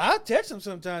 Hell, I'll text him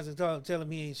sometimes and tell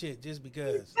him he ain't shit just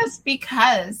because.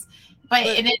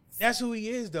 But that's who he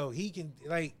is, though. He can,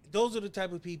 like, those are the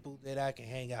type of people that I can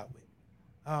hang out with.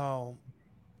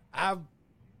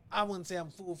 I wouldn't say I'm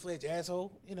full-fledged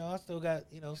asshole. You know, I still got,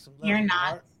 you know, some love. You're in my not.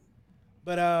 heart.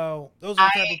 But those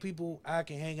are the type of people I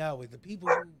can hang out with. The people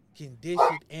who can dish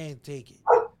it and take it.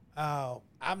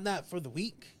 I'm not for the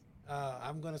weak.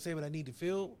 I'm going to say what I need to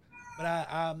feel. But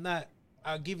I'm not.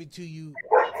 I'll give it to you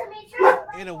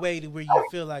in a way to where you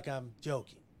feel like I'm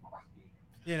joking.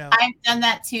 You know, I've done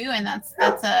that too, and that's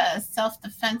a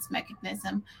self-defense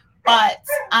mechanism. But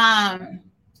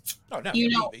you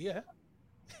know,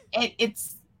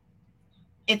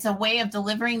 it's a way of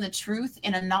delivering the truth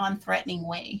in a non-threatening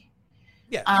way.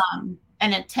 Yeah.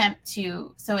 An attempt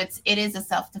to, so it is a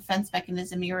self-defense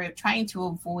mechanism. You're trying to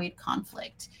avoid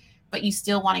conflict, but you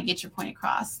still want to get your point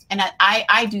across. And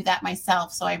I do that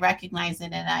myself, so I recognize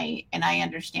it, and I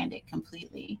understand it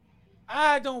completely.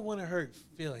 I don't want to hurt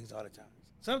feelings all the time.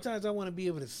 Sometimes I want to be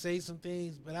able to say some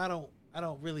things, but I don't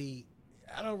really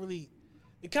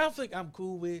the conflict I'm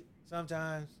cool with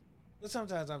sometimes, but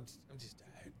sometimes I'm just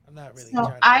tired. I'm not really.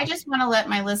 So I just want to let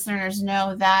my listeners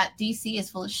know that DC is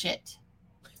full of shit.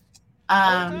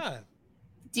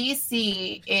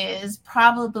 DC is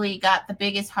probably got the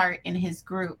biggest heart in his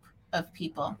group of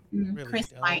people. Really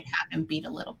Chris might have him beat a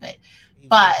little bit,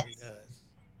 but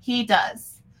he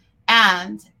does.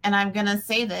 And I'm going to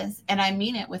say this, and I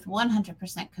mean it with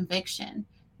 100% conviction.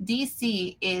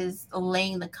 DC is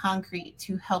laying the concrete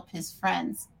to help his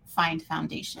friends find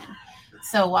foundation.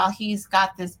 So while he's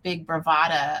got this big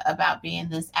bravado about being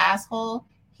this asshole,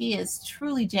 he is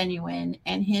truly genuine,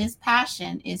 and his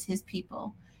passion is his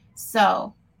people.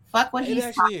 So fuck what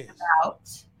he's talking about.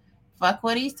 Fuck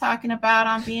what he's talking about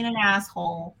on being an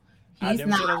asshole. I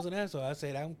never said I was an asshole. I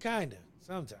said I'm kinda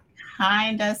sometimes.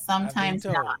 Sometimes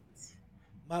not.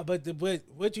 But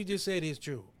what you just said is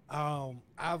true.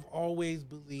 I've always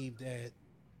believed that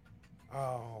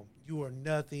you are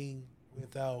nothing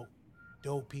without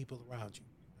dope people around you.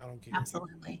 I don't care.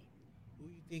 Absolutely. Who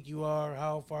you think you are,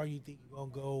 how far you think you're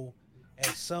going to go, at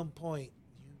some point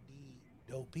you need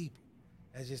dope people.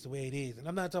 That's just the way it is. And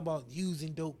I'm not talking about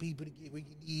using dope people to get what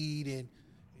you need and,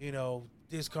 you know,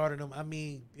 discarding them. I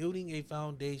mean, building a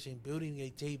foundation, building a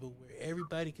table where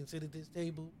everybody can sit at this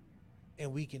table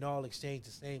and we can all exchange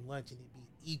the same lunch and it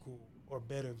be equal or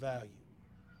better value.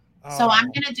 So I'm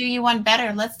going to do you one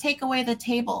better. Let's take away the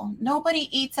table. Nobody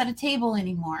eats at a table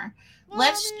anymore.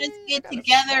 Let's just get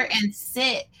together and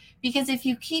sit. Because if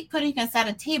you keep putting us at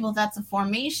a table, that's a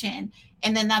formation.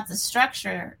 And then that's a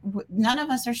structure. None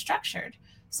of us are structured.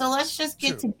 So let's just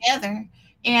get together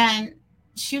and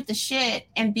shoot the shit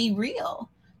and be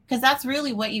real. Because that's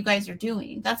really what you guys are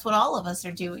doing. That's what all of us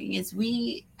are doing, is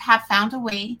we have found a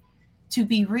way to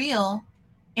be real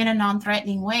in a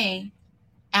non-threatening way.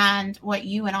 And what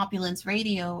you and Opulence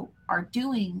Radio are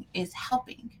doing is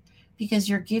helping, because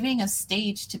you're giving a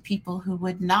stage to people who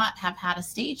would not have had a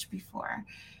stage before,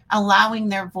 allowing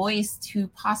their voice to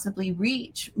possibly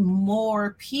reach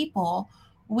more people,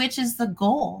 which is the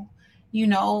goal. You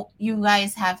know, you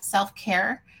guys have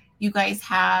self-care, you guys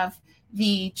have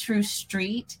the True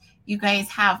Street, you guys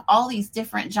have all these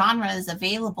different genres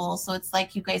available. So it's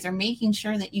like you guys are making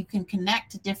sure that you can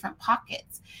connect to different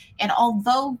pockets. And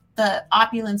although the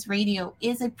Opulence Radio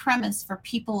is a premise for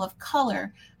people of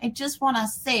color, I just want to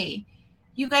say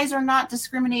you guys are not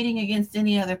discriminating against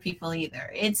any other people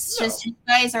either. It's just you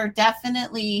guys are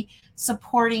definitely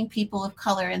supporting people of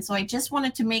color. And so I just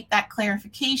wanted to make that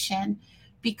clarification,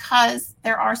 because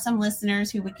there are some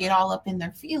listeners who would get all up in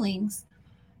their feelings.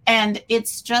 And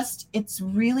it's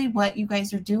really what you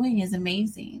guys are doing is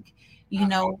amazing. You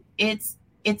know, it's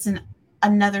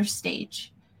another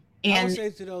stage. And I would say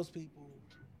to those people,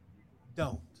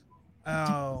 don't.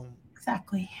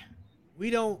 Exactly. We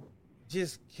don't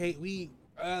just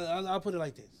I'll put it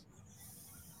like this.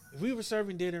 If we were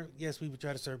serving dinner, yes, we would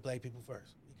try to serve black people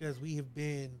first, because we have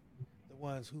been the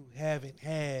ones who haven't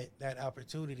had that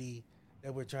opportunity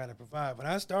that we're trying to provide. When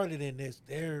I started in this,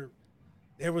 there's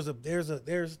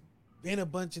been a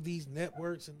bunch of these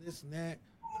networks and this and that,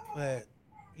 but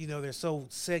you know, they're so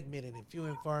segmented and few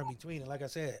and far in between. And like I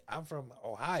said, I'm from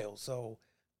Ohio, so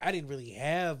I didn't really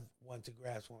have one to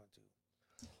grasp onto.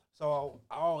 So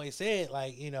I always said,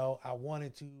 like, you know, I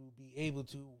wanted to be able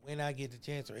to, when I get the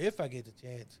chance, or if I get the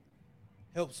chance,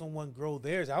 help someone grow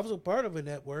theirs. I was a part of a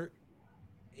network.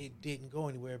 It didn't go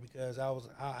anywhere because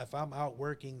if I'm out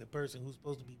working the person who's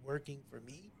supposed to be working for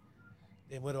me,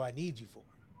 then what do I need you for?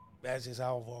 That's just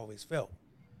how I've always felt.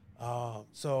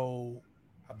 So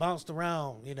I bounced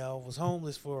around, you know, was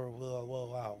homeless for a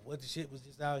while. What the shit was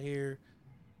just out here,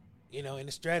 you know, in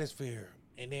the stratosphere.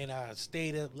 And then I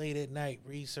stayed up late at night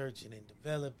researching and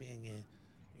developing and,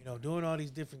 you know, doing all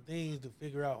these different things to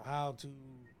figure out how to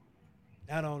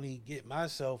not only get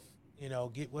myself, you know,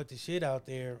 get what the shit out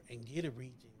there and get it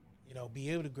reaching, you know, be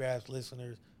able to grasp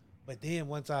listeners. But then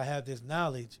once I have this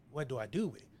knowledge, what do I do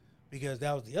with it? Because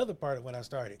that was the other part of when I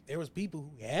started. There was people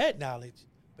who had knowledge,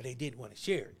 but they didn't want to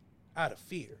share it out of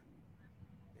fear.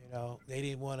 You know, they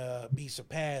didn't want to be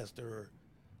surpassed or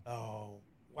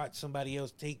watch somebody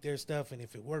else take their stuff, and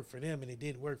if it worked for them and it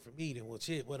didn't work for me, then, well,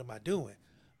 shit, what am I doing?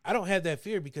 I don't have that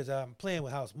fear because I'm playing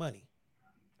with house money.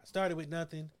 I started with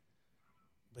nothing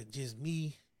but just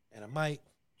me and a mic,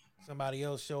 somebody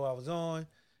else show I was on,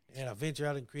 and I ventured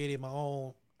out and created my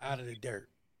own out of the dirt.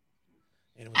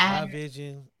 And it was my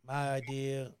vision, my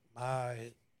idea,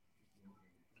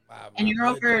 and you're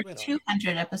over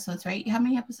 200 episodes, right? How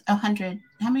many episodes? 100.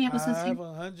 How many episodes? I have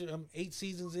 100. I'm 8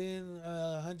 seasons in,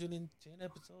 110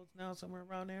 episodes now, somewhere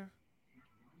around there.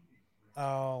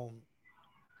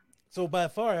 So by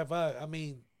far, I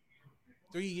mean,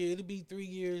 3 years. It'll be 3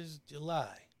 years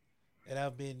July that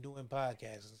I've been doing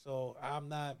podcasting. So I'm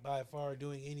not by far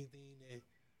doing anything that,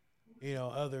 you know,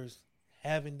 others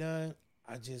haven't done.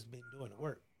 I just been doing the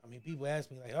work. I mean, people ask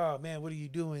me like, "Oh man, what are you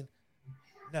doing?"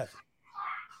 Nothing.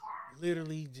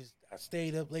 Literally, just I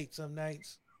stayed up late some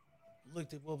nights,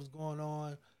 looked at what was going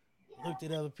on, looked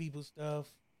at other people's stuff.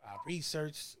 I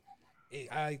researched.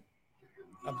 I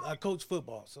coach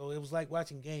football, so it was like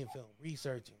watching game film,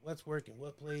 researching what's working,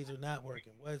 what plays are not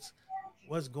working,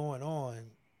 what's going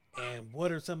on, and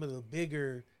what are some of the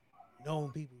bigger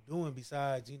known people doing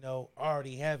besides, you know,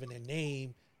 already having a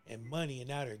name and money, and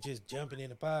now they're just jumping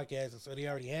into podcasts, and so they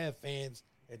already have fans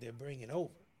that they're bringing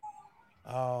over.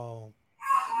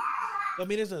 I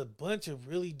mean, there's a bunch of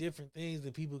really different things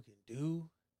that people can do.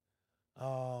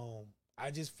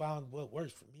 I just found what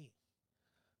works for me.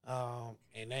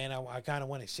 And then I kind of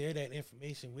want to share that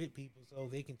information with people so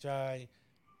they can try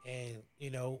and,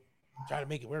 you know, try to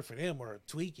make it work for them or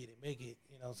tweak it and make it,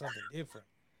 you know, something different.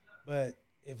 But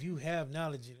if you have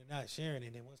knowledge and you're not sharing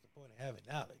it, then what's the point of having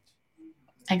knowledge?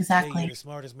 Exactly. Say you're the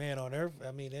smartest man on earth.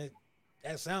 I mean,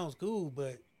 that sounds cool,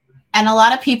 but. And a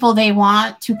lot of people, they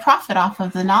want to profit off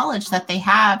of the knowledge that they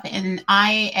have. And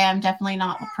I am definitely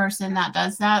not a person that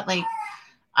does that. Like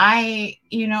I've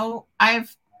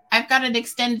got an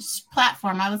extended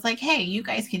platform. I was like, hey, you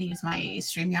guys can use my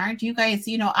StreamYard. You guys,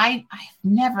 you know, I've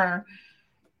never,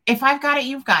 if I've got it,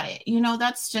 you've got it. You know,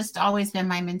 that's just always been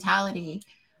my mentality.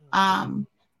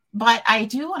 But I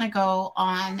do want to go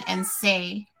on and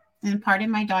say, and pardon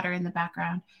my daughter in the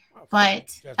background,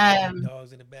 but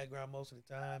dogs in the background most of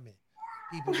the time, and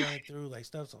people going through like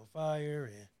stuff's on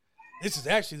fire, and this is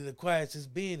actually the quietest it's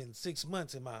been in 6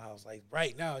 months in my house. Like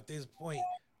right now, at this point,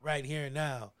 right here and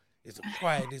now, it's the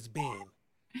quietest it's been.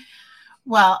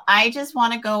 Well, I just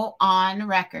want to go on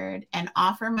record and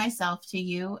offer myself to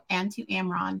you and to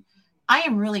Amron I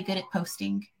am really good at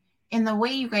posting. And the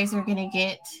way you guys are going to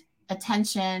get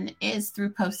attention is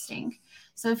through posting.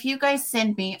 So if you guys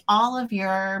send me all of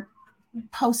your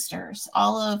posters,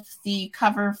 all of the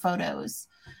cover photos,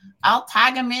 I'll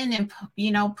tag them in and,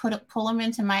 pull them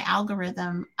into my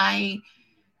algorithm.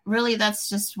 That's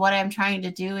just what I'm trying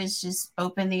to do, is just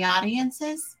open the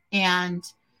audiences. And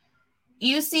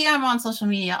you see, I'm on social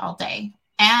media all day.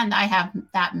 And I have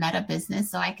that Meta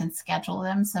business, so I can schedule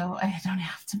them, so I don't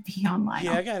have to be online.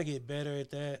 Yeah, I gotta get better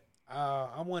at that.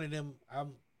 I'm one of them.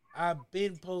 I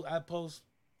post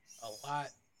a lot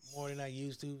more than I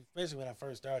used to, especially when I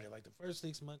first started. Like the first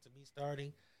 6 months of me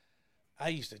starting, I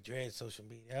used to dread social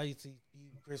media. I used to,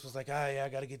 Chris was like, "Oh yeah, I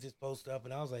gotta get this post up,"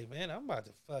 and I was like, "Man, I'm about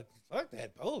to fuck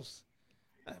that post.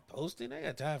 I'm not posting. I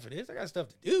got time for this. I got stuff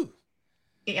to do."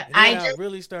 Yeah, And then I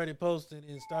really started posting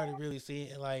and started really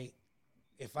seeing, like,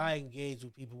 if I engage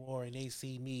with people more and they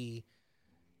see me,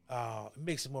 it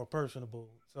makes it more personable.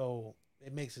 So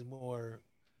it makes it more,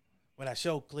 when I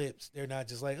show clips, they're not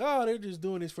just like, oh, they're just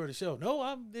doing this for the show. No,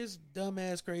 I'm this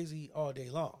dumbass crazy all day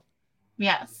long.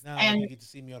 Yes. Now and you get to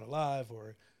see me on a live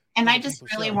or. I just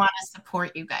really want to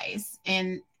support you guys.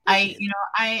 And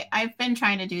I've been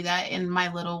trying to do that in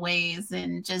my little ways,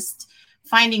 and just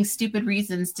finding stupid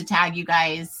reasons to tag you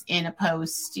guys in a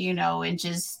post, and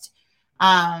just,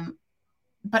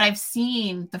 but I've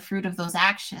seen the fruit of those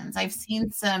actions. I've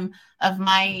seen some of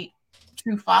my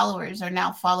true followers are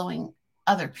now following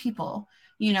other people,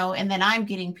 and then I'm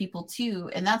getting people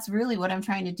too. And that's really what I'm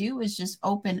trying to do, is just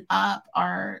open up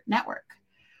our network.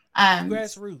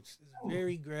 Grassroots. It's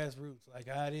very grassroots. Like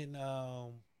I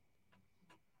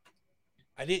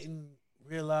didn't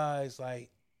realize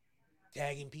like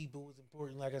tagging people was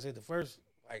important. Like I said,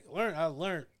 I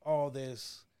learned all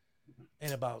this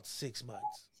in about 6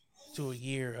 months to a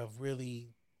year of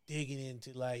really digging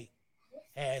into like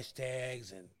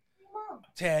hashtags and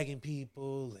tagging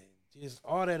people and just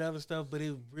all that other stuff. But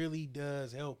it really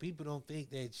does help. People don't think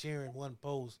that sharing one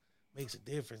post makes a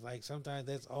difference. Like sometimes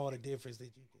that's all the difference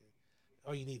that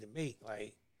all you need to make.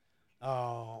 Like,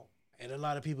 and a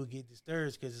lot of people get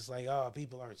discouraged because it's like, oh,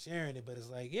 people aren't sharing it. But it's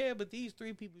like, yeah, but these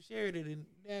 3 people shared it, and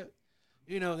that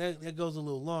goes a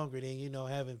little longer than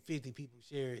having 50 people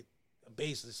share it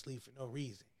baselessly for no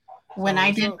reason. When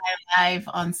I did my live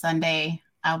on Sunday,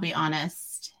 I'll be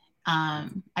honest,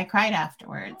 I cried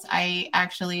afterwards. I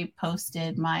actually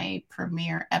posted my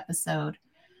premiere episode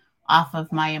off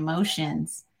of my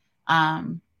emotions,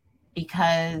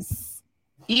 because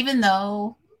even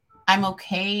though I'm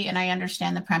okay and I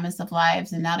understand the premise of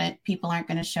lives and now that people aren't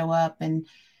going to show up, and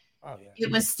it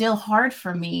was still hard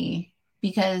for me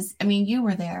because, you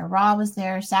were there, Raw was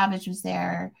there, Savage was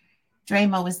there,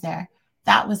 Dramo was there.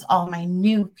 That was all my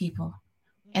new people.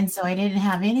 And so I didn't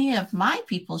have any of my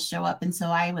people show up. And so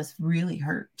I was really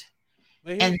hurt.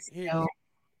 I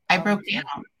broke down.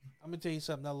 I'm going to tell you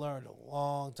something I learned a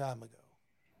long time ago.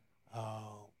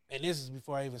 And this is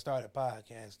before I even started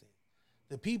podcasting.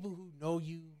 The people who know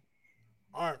you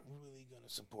aren't really going to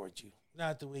support you.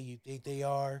 Not the way you think they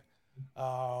are.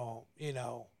 My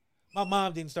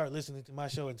mom didn't start listening to my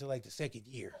show until like the second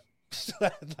year.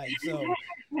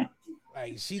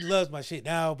 Like she loves my shit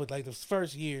now, but like the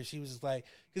first year she was just like,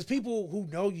 because people who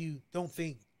know you don't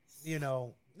think,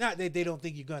 not that they don't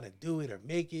think you're going to do it or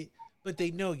make it, but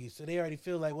they know you. So they already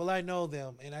feel like, well, I know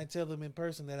them and I tell them in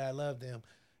person that I love them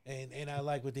and I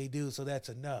like what they do. So that's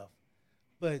enough.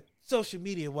 But social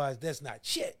media wise, that's not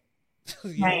shit.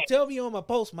 Tell me on my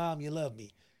post, Mom, you love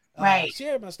me.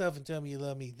 Share my stuff and tell me you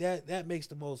love me. That makes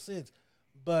the most sense.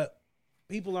 But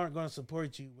people aren't going to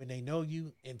support you when they know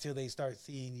you until they start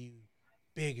seeing you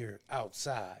bigger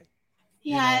outside.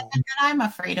 Yeah, and I'm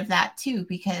afraid of that too,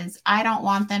 because I don't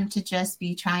want them to just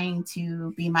be trying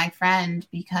to be my friend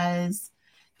because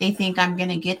they think I'm going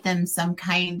to get them some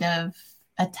kind of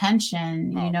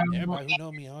attention. Everybody who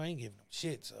know me, I ain't giving them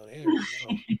shit. So there you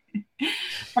go.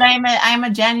 But I'm a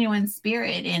genuine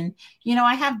spirit, and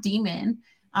I have Demon,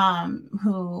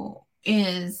 who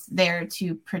is there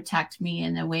to protect me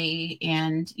in a way,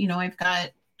 and I've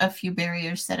got a few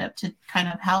barriers set up to kind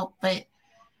of help, but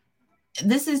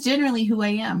this is generally who I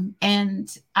am,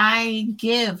 and I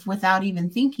give without even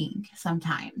thinking.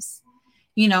 Sometimes,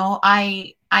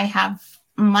 I have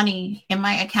money in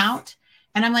my account,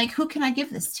 and I'm like, who can I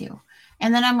give this to?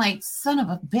 And then I'm like, son of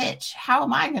a bitch, how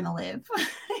am I going to live?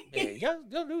 Yeah,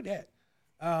 don't do that.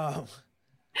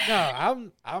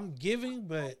 No, I'm giving,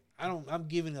 but I'm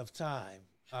giving of time.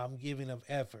 I'm giving of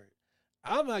effort.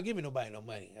 I'm not giving nobody no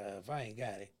money. If I ain't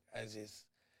got it, I just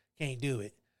can't do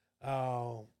it.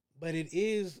 But it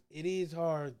is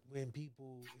hard when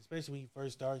people, especially when you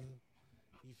first starting,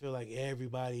 You feel like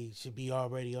everybody should be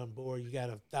already on board. You got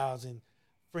 1,000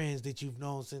 friends that you've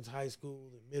known since high school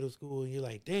and middle school, and you're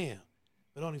like, damn,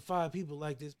 but only 5 people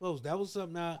like this post. That was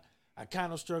something I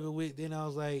kind of struggled with. Then I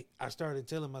was like, I started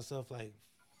telling myself, like,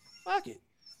 fuck it.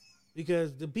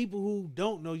 Because the people who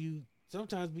don't know you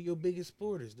sometimes be your biggest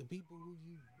supporters. The people who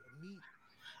you meet,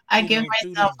 I give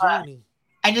myself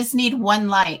I just need one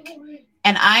like.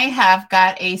 And I have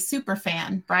got a super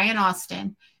fan, Brian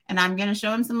Austin. And I'm going to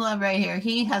show him some love right here.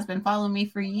 He has been following me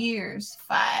for years.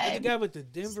 5. The guy with the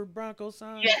Denver Broncos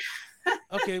sign? Yeah.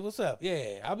 Okay, what's up?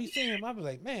 Yeah, I'll be seeing him. I'll be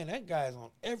like, man, that guy's on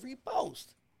every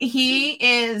post. He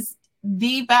is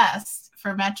the best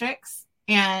for metrics.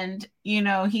 And, you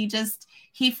know, he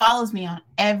follows me on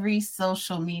every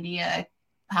social media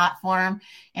platform.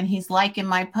 And he's liking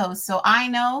my posts. So I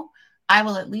know I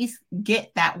will at least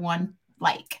get that one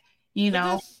like, you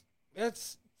know.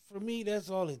 That's for me, that's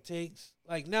all it takes.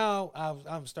 Like now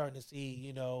I'm starting to see,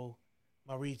 you know,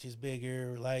 my reach is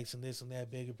bigger, likes and this and that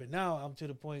bigger. But now I'm to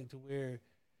the point to where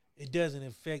it doesn't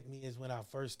affect me as when I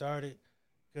first started,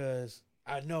 because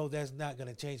I know that's not going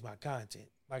to change my content.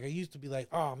 Like I used to be like,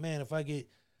 oh man, if I get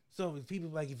some people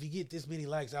like, if you get this many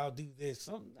likes, I'll do this.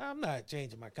 I'm not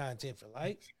changing my content for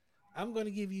likes. I'm going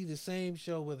to give you the same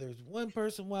show, whether it's one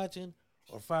person watching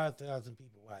or 5,000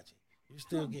 people watching. You're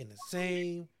still getting the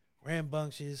same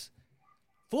rambunctious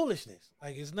foolishness.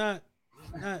 Like it's not.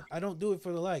 I don't do it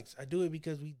for the likes. I do it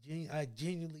because I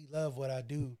genuinely love what I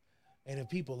do, and if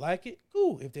people like it,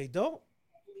 cool. If they don't,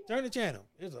 turn the channel.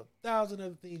 There's 1,000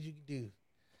 other things you can do.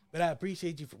 But I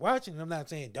appreciate you for watching. I'm not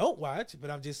saying don't watch,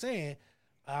 but I'm just saying,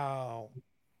 the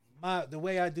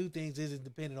way I do things isn't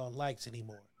dependent on likes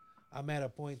anymore. I'm at a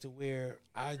point to where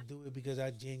I do it because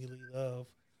I genuinely love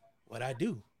what I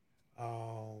do.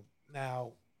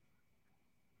 Now,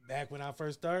 back when I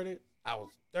first started, I was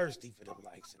thirsty for them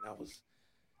likes, and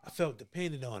I felt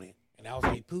dependent on it. And I was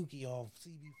like Pookie on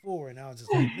CB4, and I was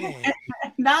just like, man,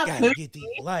 gotta get these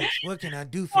likes. What can I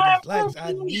do for these likes?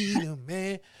 I need them,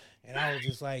 man. And I was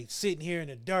just like sitting here in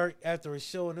the dark after a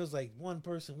show, and there was like one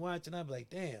person watching. I'd be like,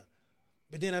 damn.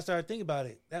 But then I started thinking about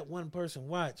it. That one person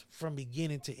watched from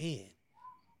beginning to end,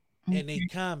 and they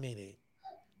commented,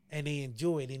 and they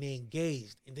enjoyed, and they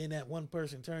engaged. And then that one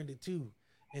person turned to 2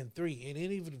 and 3. And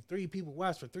then even if 3 people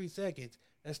watched for 3 seconds,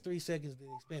 that's 3 seconds that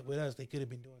they spent with us. They could have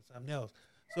been doing something else.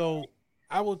 So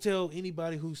I will tell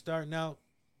anybody who's starting out,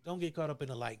 don't get caught up in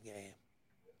the like game.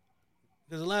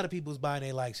 Because a lot of people's buying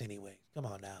their likes anyway. Come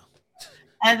on now.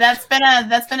 And that's been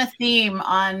a theme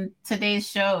on today's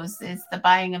shows, is the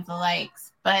buying of the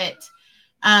likes. But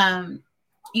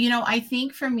you know, I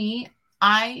think for me,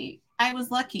 I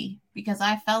was lucky because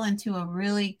I fell into a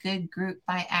really good group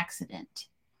by accident.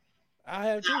 I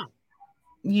have too.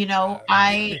 You know,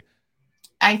 I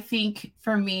think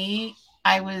for me,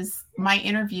 my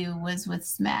interview was with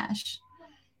Smash.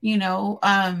 You know,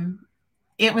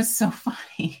 it was so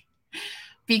funny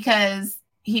because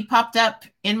he popped up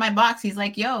in my box. He's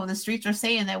like, yo, the streets are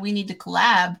saying that we need to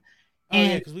collab.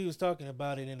 Yeah, because we was talking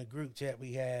about it in a group chat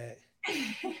we had,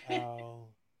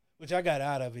 which I got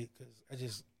out of it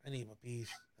because I need my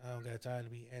peace. I don't got time to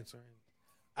be answering.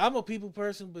 I'm a people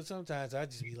person, but sometimes I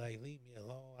just be like, leave me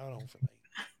alone. I don't feel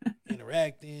like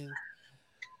interacting.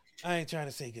 I ain't trying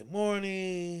to say good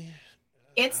morning.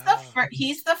 It's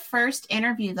he's the first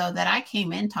interview though that I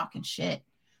came in talking shit.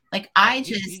 Like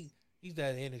he's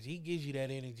that energy. He gives you that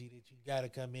energy that you got to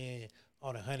come in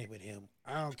on 100 with him.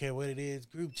 I don't care what it is,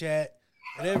 group chat,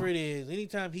 whatever it is.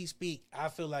 Anytime he speak, I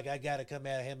feel like I got to come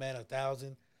at him at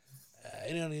 1,000.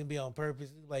 It don't even be on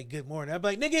purpose. It's like good morning. I'm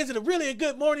like, nigga, is it really a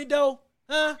good morning though?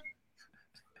 Huh?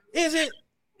 Is it?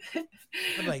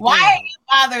 I'm like, why are you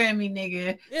bothering me,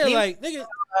 nigga? Yeah, like, nigga,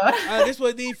 this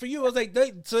what they need for you. I was like,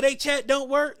 so they chat don't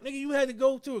work? Nigga, you had to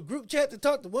go to a group chat to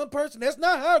talk to one person? That's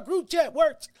not how a group chat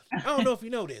works. I don't know if you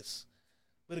know this,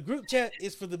 but a group chat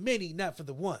is for the many, not for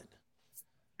the one.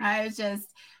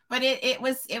 But it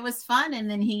was fun. And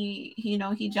then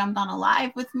he jumped on a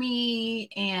live with me,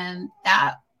 and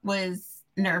that was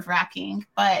nerve-wracking.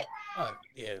 But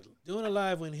yeah, doing a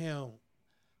live with him.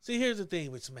 See, here's the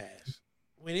thing with Smash.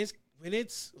 When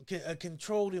it's a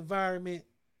controlled environment,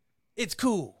 it's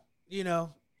cool. You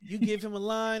know, you give him a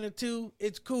line or two,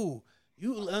 it's cool.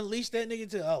 You unleash that nigga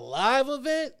to a live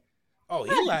event, oh,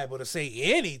 he's liable to say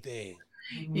anything.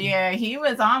 Yeah, he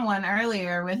was on one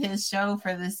earlier with his show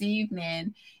for this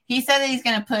evening. He said that he's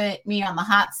going to put me on the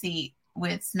hot seat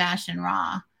with Smash and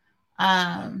Raw.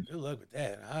 Good luck with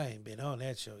that. I ain't been on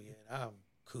that show yet. I'm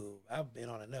cool. I've been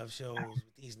on enough shows with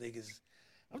these niggas.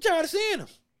 I'm tired of seeing them.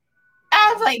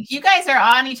 I was like, you guys are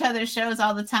on each other's shows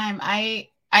all the time.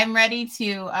 I'm ready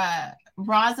to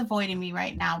Ra's avoiding me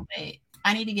right now, but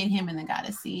I need to get him in the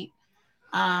goddess seat.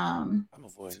 I'm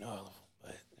avoiding all of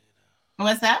them, but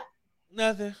what's that?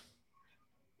 Nothing.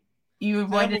 You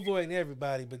avoided. I'm avoiding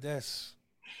everybody, but that's.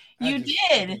 You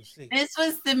did. This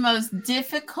was the most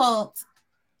difficult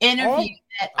interview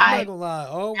that I'm not gonna lie.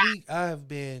 All week I have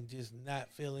been just not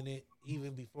feeling it.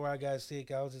 Even before I got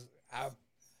sick, I was just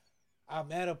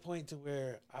I'm at a point to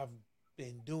where I've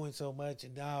been doing so much,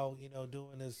 and now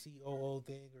doing the COO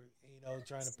thing, or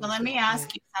trying to. So let me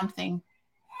ask you something.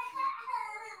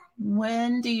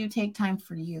 When do you take time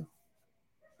for you?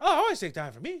 Oh, I always take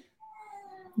time for me.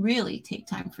 Really take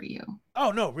time for you?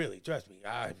 Oh no, really, trust me.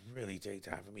 I really take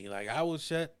time for me. Like, I will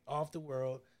shut off the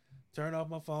world, turn off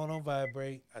my phone on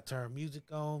vibrate. I turn music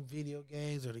on, video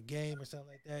games or the game or something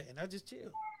like that, and I just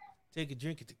chill. Take a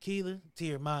drink of tequila,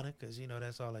 Tijuana, because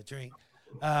that's all I drink.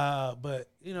 But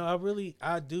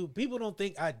I do. People don't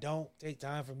think I don't take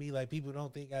time for me. Like, people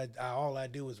don't think I all I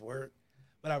do is work,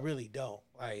 but I really don't.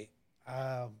 Like,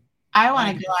 I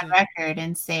want to go on record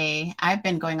and say I've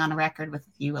been going on a record with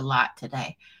you a lot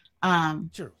today.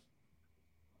 True.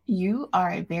 You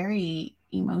are a very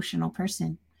emotional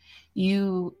person.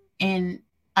 And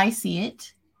I see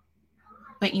it,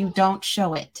 but you don't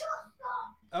show it.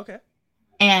 Okay.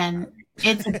 And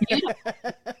it's beautiful.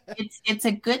 it's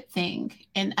a good thing,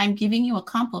 and I'm giving you a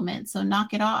compliment. So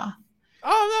knock it off.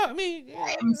 Oh no, I mean,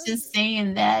 I'm just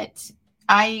saying that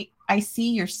I see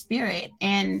your spirit,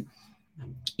 and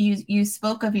you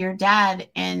spoke of your dad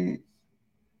and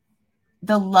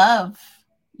the love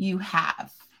you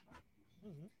have.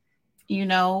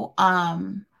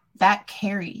 That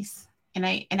carries, and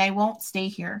I won't stay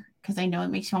here because I know it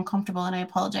makes you uncomfortable, and I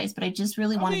apologize, but I just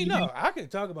really want to. No, I can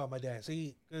talk about my dad.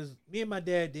 See, because me and my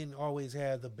dad didn't always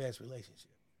have the best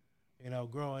relationship.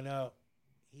 Growing up,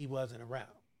 he wasn't around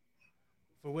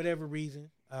for whatever reason.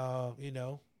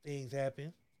 Things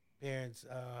happen.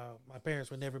 My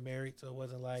parents were never married, so it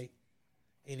wasn't like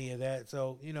any of that.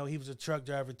 So he was a truck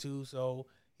driver too, so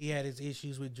he had his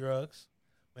issues with drugs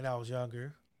when I was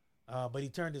younger. But he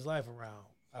turned his life around,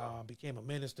 became a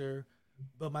minister.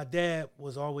 But my dad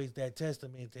was always that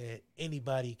testament that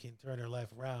anybody can turn their life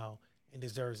around and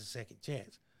deserves a second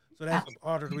chance. So that's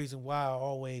part of the reason why I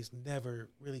always never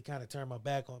really kind of turn my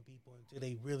back on people until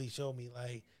they really show me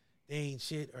like they ain't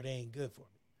shit or they ain't good for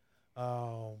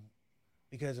me.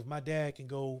 Because if my dad can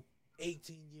go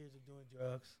 18 years of doing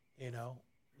drugs,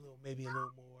 maybe a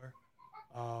little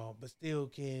more, but still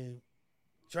can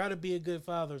try to be a good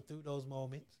father through those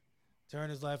moments, turn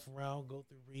his life around, go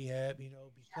through rehab,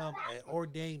 become an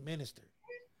ordained minister,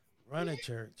 run a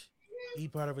church, be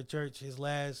part of a church his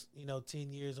last, 10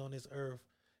 years on this earth,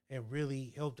 and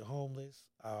really help the homeless,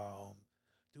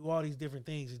 do all these different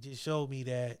things. It just showed me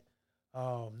that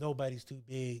nobody's too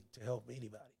big to help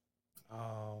anybody.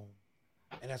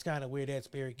 And that's kind of where that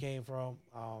spirit came from,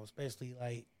 especially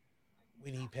like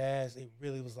when he passed. It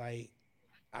really was like,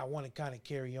 I want to kind of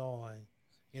carry on,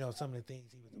 some of the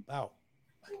things he was about.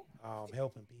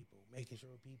 Helping people, making sure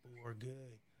people are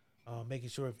good, making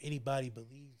sure if anybody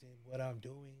believes in what I'm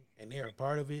doing and they're a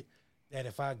part of it, that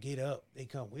if I get up, they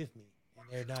come with me and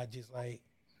they're not just like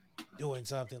doing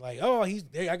something like, oh, he's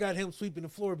there, I got him sweeping the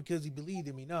floor because he believed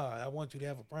in me. No, I want you to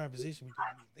have a prime position because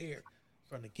he's there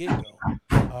from the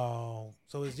get-go.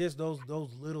 So it's just those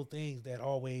little things that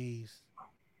always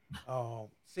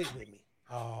sit with me.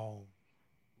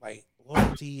 Like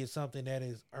loyalty is something that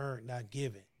is earned, not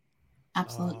given.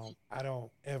 Absolutely. I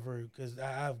don't ever, because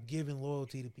I've given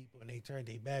loyalty to people and they turned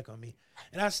their back on me.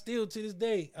 And I still, to this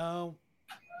day,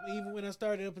 even when I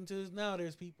started up until now,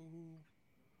 there's people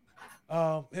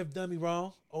who have done me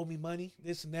wrong, owe me money,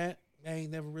 this and that. I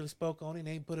ain't never really spoke on it.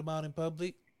 They ain't put them out in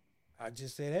public. I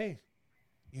just said, hey,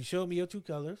 you showed me your true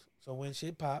colors, so when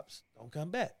shit pops, don't come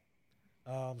back.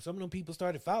 Some of them people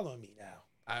started following me now.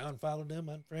 I unfollowed them,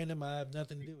 unfriend them. I have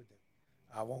nothing to do with them.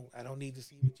 I don't need to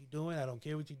see what you're doing. I don't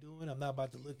care what you're doing. I'm not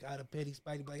about to look out of petty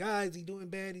spite, like, is he doing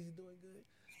bad? Is he doing good?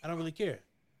 I don't really care.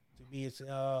 To me, it's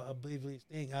a oblivious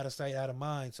thing, out of sight, out of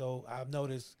mind. So I've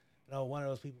noticed, one of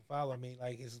those people follow me,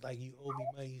 like, it's like you owe me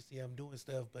money. You see I'm doing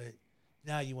stuff, but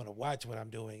now you want to watch what I'm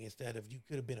doing instead of you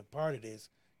could have been a part of this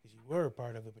because you were a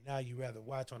part of it, but now you rather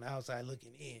watch on the outside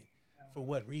looking in. For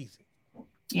what reason?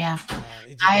 Yeah.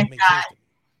 It just don't make sense to me.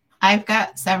 I've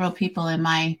got several people in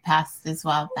my past as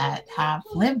well that have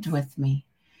lived with me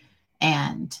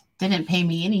and didn't pay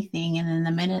me anything. And in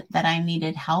the minute that I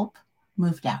needed help,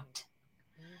 moved out.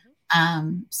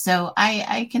 So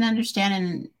I can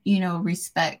understand and,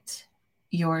 respect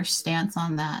your stance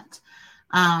on that.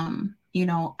 I'm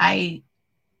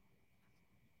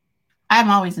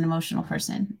always an emotional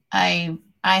person. I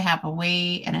I have a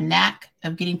way and a knack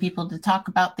of getting people to talk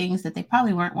about things that they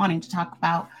probably weren't wanting to talk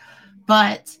about.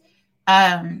 But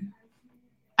I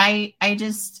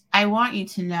want you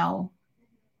to know,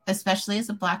 especially as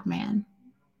a Black man,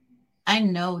 I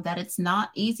know that it's not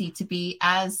easy to be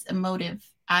as emotive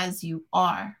as you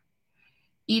are,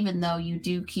 even though you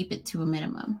do keep it to a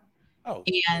minimum. Oh,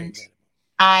 And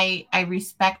I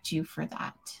respect you for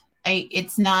that.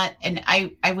 It's not, and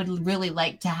I would really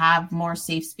like to have more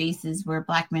safe spaces where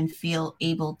Black men feel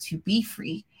able to be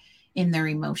free in their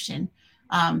emotion,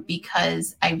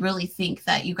 because I really think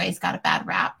that you guys got a bad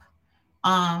rap.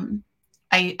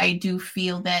 I do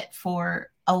feel that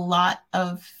for a lot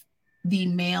of the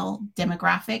male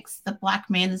demographics, the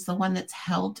Black man is the one that's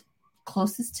held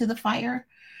closest to the fire,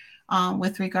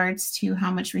 with regards to how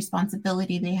much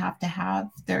responsibility they have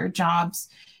their jobs.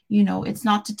 You know, it's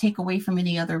not to take away from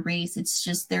any other race. It's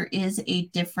just there is a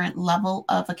different level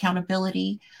of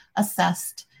accountability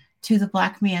assessed to the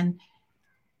Black man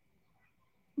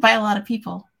by a lot of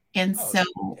people. And so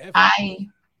definitely.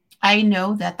 I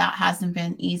know that hasn't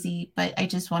been easy, but I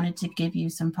just wanted to give you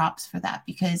some props for that,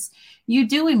 because you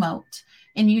do emote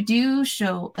and you do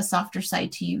show a softer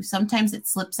side to you. Sometimes it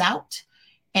slips out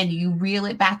and you reel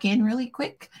it back in really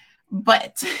quick,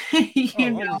 but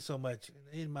you know, only so much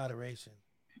in moderation.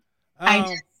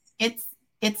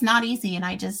 It's not easy, and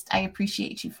I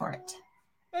appreciate you for it.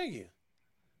 Thank you.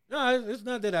 No, it's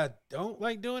not that I don't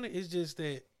like doing it. It's just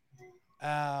that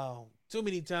too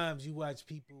many times you watch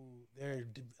people, their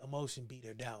emotion be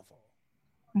their downfall.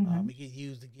 Mm-hmm. It get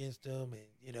used against them, and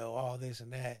you know, all this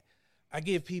and that. I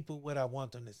give people what I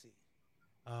want them to see.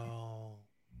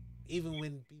 Even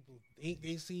when people think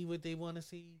they see what they want to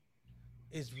see,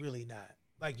 it's really not.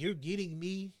 Like, you're getting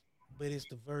me, but it's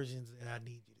the versions that I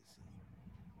need you to see.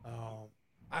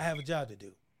 I have a job to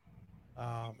do,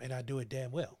 and I do it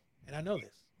damn well, and I know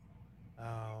this.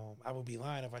 I would be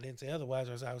lying if I didn't say otherwise,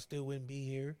 or I still wouldn't be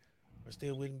here, or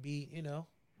still wouldn't be, you know,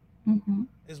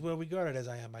 as well regarded as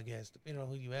I am, I guess, depending on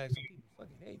who you ask. Some people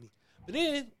fucking hate me, but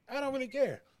then I don't really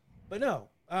care. But no,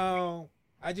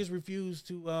 I just refuse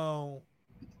to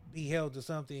be held to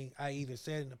something I either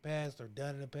said in the past or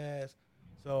done in the past.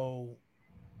 So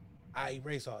I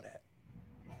erase all that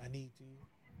when I need to,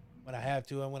 when I have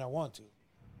to, and when I want to.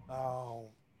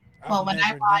 Well, when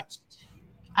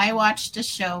I watched a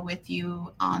show with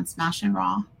you on Smash and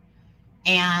Raw,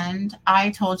 and I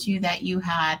told you that you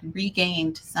had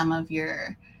regained some of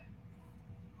your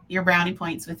brownie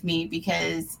points with me,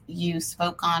 because you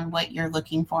spoke on what you're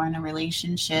looking for in a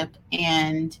relationship,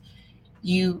 and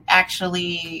you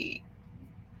actually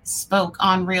spoke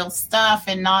on real stuff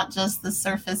and not just the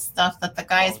surface stuff that the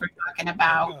guys were talking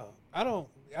about. No.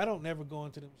 I don't never go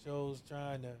into them shows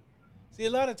trying to see. A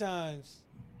lot of times,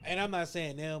 and I'm not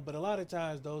saying them, but a lot of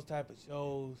times those type of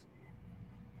shows,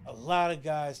 a lot of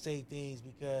guys say things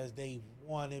because they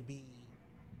want to be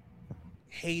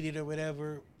hated or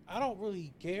whatever. I don't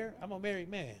really care. I'm a married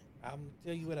man. I'm gonna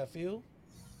tell you what I feel.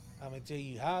 I'm gonna tell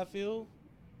you how I feel.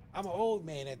 I'm an old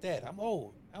man at that. I'm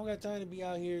old. I don't got time to be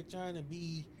out here trying to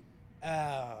be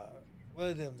what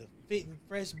are them, the fit and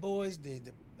fresh boys, the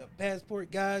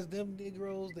passport guys, them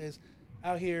Negroes that's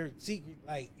out here secret,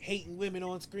 like, hating women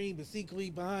on screen, but secretly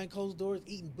behind closed doors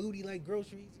eating booty like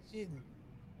groceries and shit, and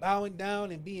bowing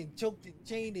down and being choked and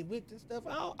chained and whipped and stuff.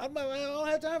 I don't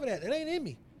have time for that. It ain't in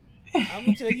me. I'm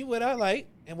gonna tell you what I like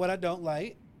and what I don't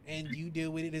like, and you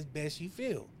deal with it as best you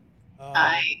feel.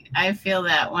 I feel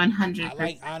that 100%. I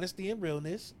like honesty and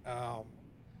realness. I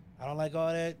don't like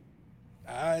all that.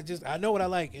 I know what I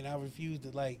like, and I refuse to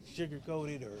like sugarcoat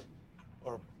it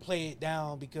or play it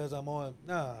down because I'm on.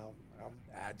 No,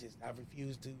 I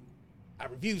refuse to.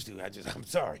 I'm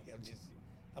sorry.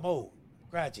 I'm old.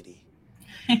 Crotchety.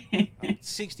 I'm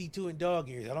 62 in dog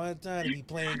years. I don't have time to be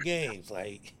playing games.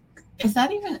 Like, is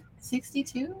that even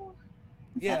 62?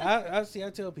 Yeah, I see. I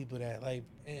tell people that, like,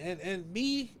 and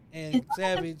me and is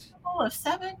Savage. Of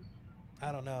 7?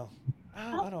 I don't know.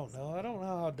 I don't know. I don't know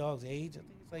how dogs age. I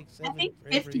think it's like 7. I think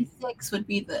 56 would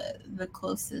be the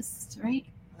closest, right?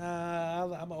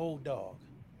 I'm an old dog.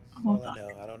 That's all I know.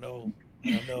 I don't know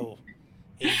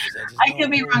ages. I could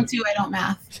be wrong too. I don't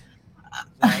math. So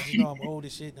I just know I'm old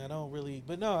as shit, and I don't really.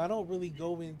 But no, I don't really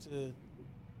go into,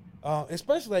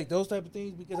 especially like those type of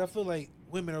things, because I feel like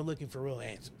women are looking for real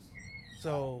answers.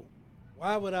 So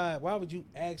why would you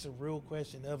ask a real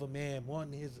question of a man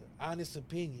wanting his honest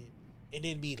opinion and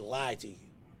then be lied to you?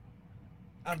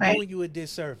 I'm doing you a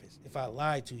disservice if I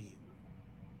lie to you.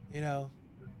 You know?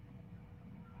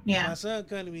 Yeah. My son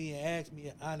come to me and ask me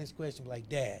an honest question like,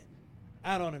 Dad,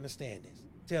 I don't understand this.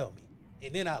 Tell me.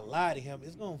 And then I lie to him.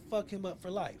 It's going to fuck him up for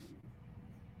life.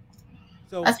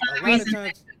 So That's a one of the lot of reasons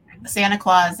times, Santa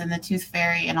Claus and the Tooth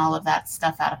Fairy and all of that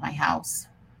stuff out of my house.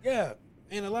 yeah,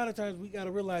 and a lot of times we got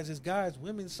to realize as guys,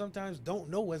 women sometimes don't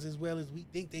know us as well as we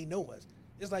think they know us.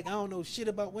 It's like I don't know shit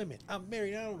about women. I'm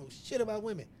married. I don't know shit about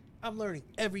women. I'm learning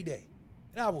every day,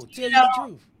 and I will tell You you know, the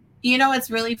truth. it's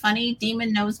really funny.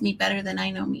 Demon knows me better than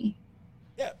I know me.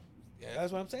 Yeah, yeah,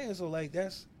 that's what I'm saying. So like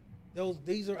that's those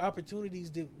these are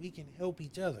opportunities that we can help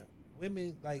each other.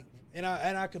 Women like, and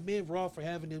I commend Raw for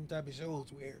having them type of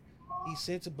shows where he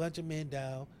sits a bunch of men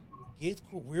down, gets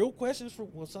real questions for.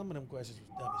 Well, some of them questions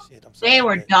was dumb as shit. I'm They sorry,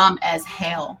 were but dumb as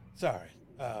hell. sorry.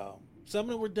 Some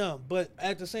of them were dumb, but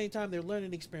at the same time, they're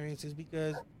learning experiences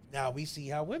because now we see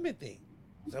how women think.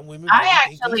 Some women really I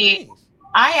think these actually, things.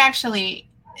 I actually,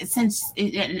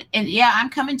 and yeah, I'm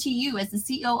coming to you as the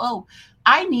COO.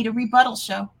 I need a rebuttal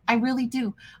show. I really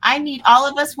do. I need all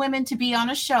of us women to be on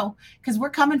a show because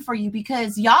we're coming for you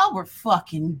because y'all were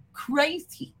fucking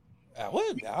crazy. I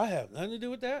wouldn't. I have nothing to do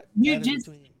with that. You That is just,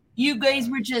 between. you guys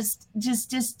were just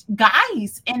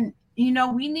guys, and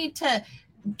we need to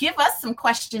give us some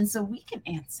questions so we can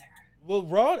answer. Well,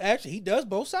 Raw actually he does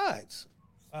both sides.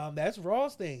 That's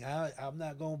Raw's thing. I'm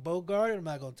not going to bogart it. I'm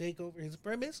not going to take over his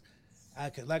premise.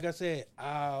 Like I said,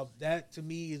 that to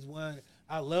me is one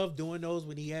I love doing those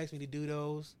when he asked me to do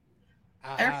those.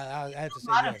 I had to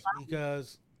say yes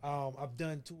because I've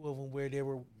done two of them where there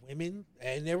were women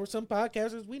and there were some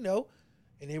podcasters we know,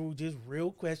 and they were just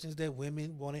real questions that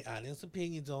women wanted honest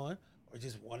opinions on or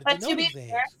just wanted But to know to be these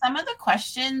things. fair, some of the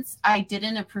questions I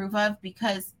didn't approve of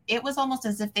because it was almost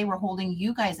as if they were holding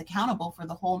you guys accountable for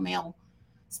the whole male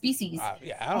species.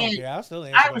 Yeah, I don't And care. I'll still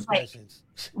I answer was those like, questions.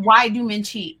 why do men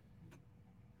cheat?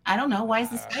 I don't know. Why is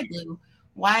the Uh, sky blue?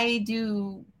 Why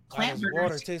do Why plant does water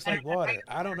burgers taste better like than water? regular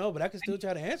I don't burgers? know, but I can still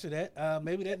try to answer that.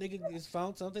 Maybe that nigga just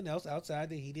found something else outside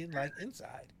that he didn't like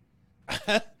inside.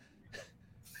 I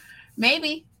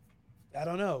Maybe.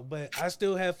 don't know, but I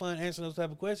still have fun answering those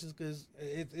type of questions because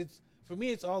it's for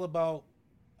me. It's all about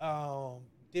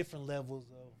different levels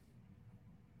of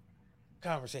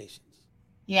conversations.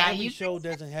 Yeah, Every you show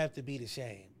doesn't have to be the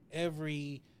same.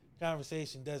 Every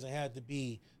conversation doesn't have to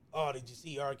be, oh, did you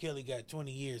see R. Kelly got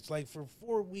 20 years? Like for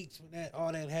 4 weeks when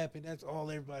all that happened, that's all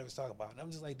everybody was talking about. And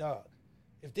I'm just like, dog,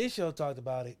 if this show talked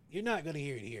about it, you're not gonna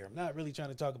hear it here. I'm not really trying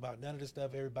to talk about none of the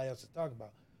stuff everybody else is talking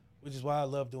about. Which is why I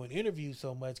love doing interviews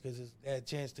so much because it's that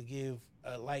chance to give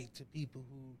a light to people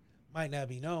who might not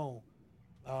be known.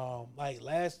 Like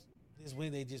this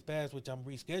week they just passed, which I'm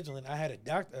rescheduling. I had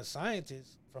a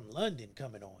scientist from London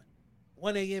coming on,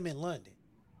 1 a.m. in London.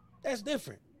 That's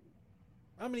different.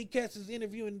 How many cats is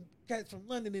interviewing cats from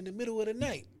London in the middle of the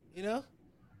night? You know.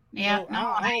 yeah, So no,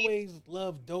 I always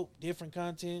love dope, different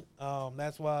content.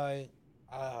 That's why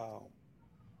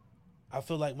I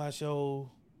feel like my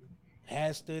show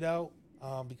has stood out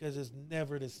because it's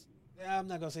never this. I'm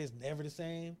not gonna say it's never the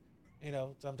same. You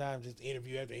know, sometimes it's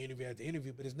interview after interview after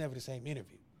interview, but it's never the same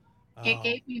interview. it Um,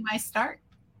 gave me my start.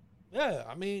 yeah,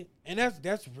 I mean, and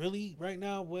that's really right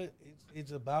now what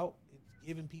it's about. It's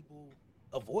giving people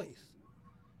a voice,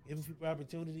 giving people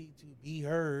opportunity to be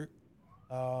heard.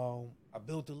 I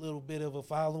built a little bit of a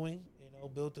following,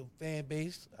 built a fan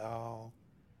base.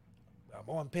 I'm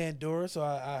on Pandora, so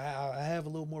I have a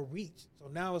little more reach. So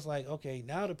now it's like, okay,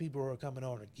 now the people who are coming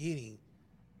on are getting,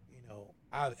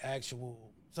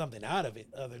 actual something out of it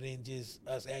other than just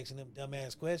us asking them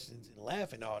dumbass questions and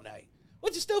laughing all night,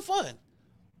 which is still fun.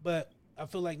 But I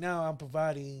feel like now I'm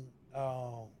providing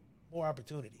more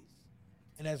opportunities,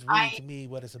 and that's really I to me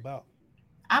what it's about.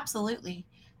 Absolutely.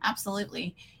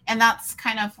 Absolutely. And that's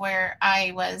kind of where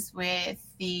I was with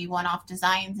the one-off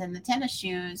designs and the tennis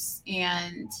shoes.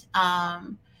 And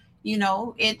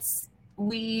it's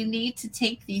we need to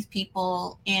take these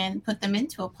people and put them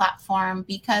into a platform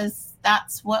because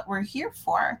that's what we're here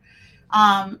for.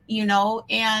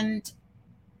 And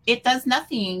it does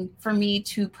nothing for me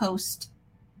to post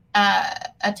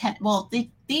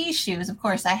these shoes, of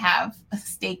course, I have a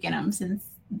stake in them since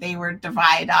they were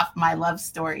derived off my love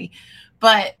story.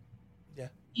 But, Yeah,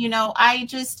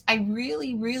 I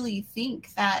really, really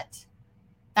think that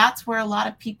that's where a lot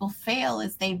of people fail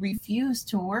is they refuse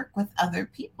to work with other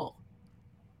people.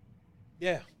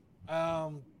 yeah.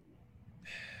 Um,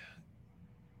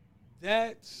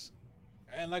 that's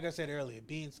and like I said earlier,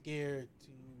 being scared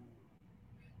to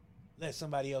let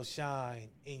somebody else shine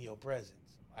in your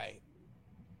presence. Like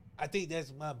I think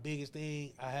that's my biggest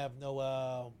thing. I have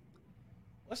no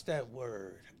what's that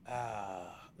word?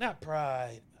 Not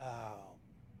pride.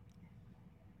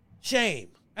 Shame.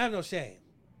 I have no shame.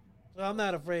 So I'm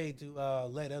not afraid to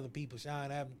let other people shine.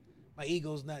 My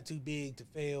ego's not too big to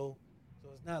fail. So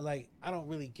it's not like I don't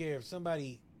really care if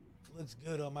somebody looks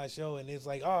good on my show, and it's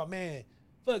like, oh man,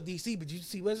 fuck DC, but you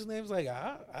see what's his name? It's like,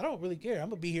 I don't really care. I'm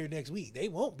gonna be here next week. They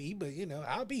won't be, but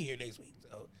I'll be here next week.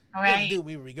 So they do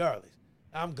me regardless.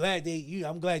 I'm glad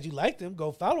I'm glad you like them.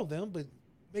 Go follow them, but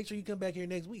make sure you come back here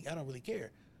next week. I don't really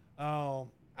care.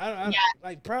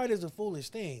 Like pride is a foolish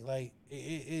thing. Like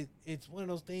it's one of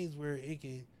those things where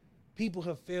people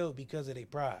have failed because of their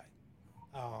pride.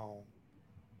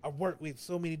 I've worked with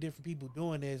so many different people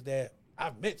doing this that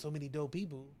I've met so many dope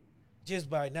people just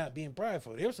by not being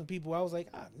prideful. There were some people I was like,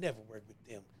 I'll never work with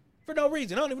them for no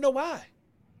reason. I don't even know why.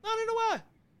 I don't even know why.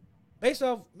 Based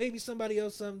off maybe somebody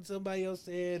else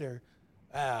said, or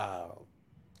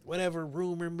whatever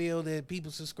rumor mill that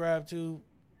people subscribe to.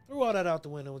 Threw all that out the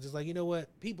window. Was just like, you know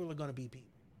what? People are going to be people.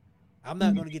 I'm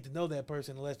not going to get to know that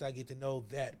person unless I get to know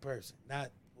that person, not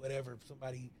whatever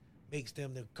somebody makes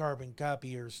them the carbon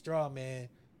copy or straw man.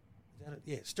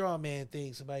 Yeah, straw man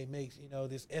thing somebody makes,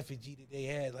 this effigy that they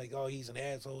had, like, oh, he's an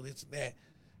asshole, this and that.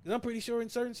 Because I'm pretty sure in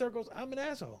certain circles, I'm an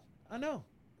asshole. I know.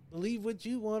 Believe what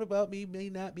you want about me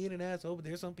not being an asshole, but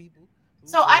there's some people.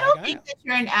 So I don't think that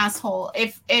you're an asshole.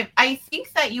 If I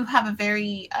think that you have a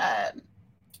very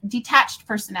detached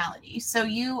personality, so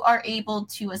you are able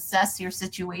to assess your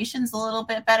situations a little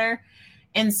bit better.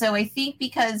 And so I think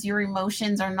because your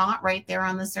emotions are not right there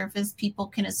on the surface, people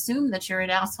can assume that you're an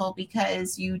asshole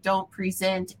because you don't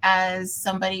present as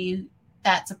somebody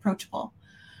that's approachable.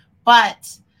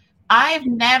 But I've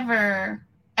never,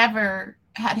 ever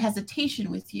had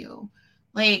hesitation with you.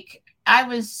 Like, I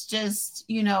was just,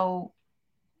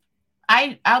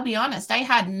 I'll be honest, I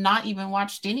had not even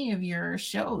watched any of your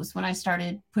shows when I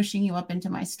started pushing you up into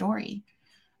my story.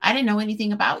 I didn't know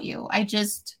anything about you. I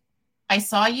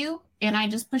saw you and I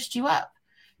just pushed you up.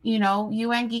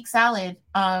 You and Geek Salad.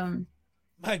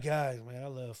 My guys, man, I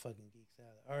love fucking Geek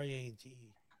Salad. REAG.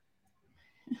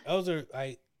 Those are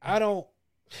I don't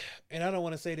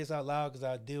want to say this out loud because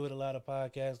I deal with a lot of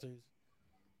podcasters,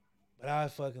 but I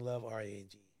fucking love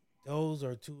REAG. Those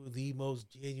are two of the most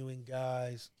genuine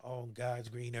guys on God's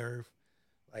green earth.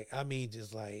 Like, I mean,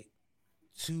 just like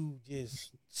two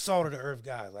just salt of the earth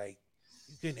guys. Like,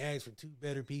 you couldn't ask for two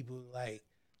better people. Like,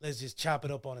 let's just chop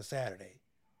it up on a Saturday.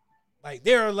 Like,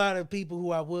 there are a lot of people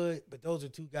who I would, but those are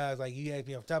two guys, like, you ask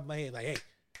me off the top of my head, like, hey,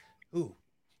 who?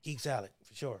 Geek Salad,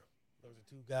 for sure. Those are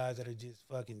two guys that are just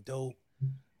fucking dope.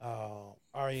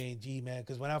 REAG, man,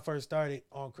 because when I first started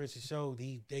on Chris's show,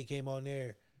 they came on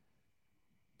there,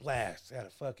 blast, had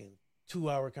a fucking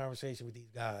 2-hour conversation with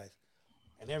these guys.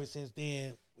 And ever since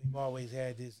then, we've always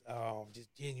had this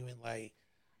just genuine, like,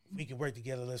 if we can work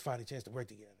together, let's find a chance to work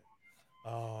together.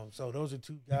 So those are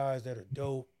two guys that are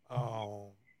dope.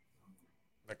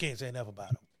 I can't say enough about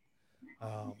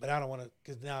them. But I don't want to,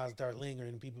 because now I start lingering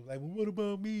and people are like, well, what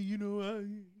about me? You know what?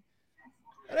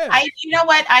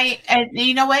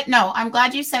 No, I'm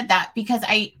glad you said that, because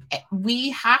we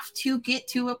have to get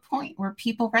to a point where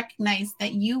people recognize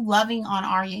that you loving on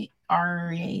REA.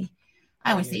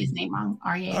 I always say his name wrong.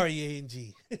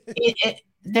 REAG.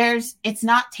 It's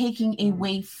not taking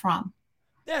away from.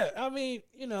 Yeah, I mean,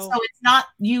 So it's not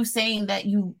you saying that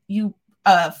you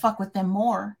fuck with them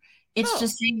more. It's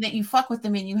just saying that you fuck with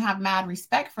them and you have mad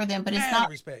respect for them, but it's not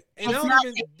respect. And I don't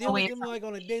even deal with them like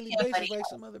on a daily basis like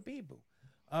some other people.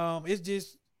 It's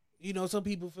just, some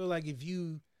people feel like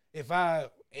if I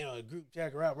a group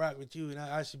chat rock with you and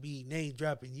I should be name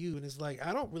dropping you, and it's like,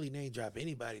 I don't really name drop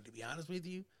anybody, to be honest with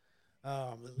you.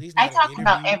 At least I talk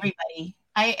about everybody.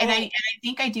 I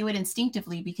think I do it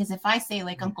instinctively, because if I say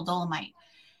like Uncle Dolomite,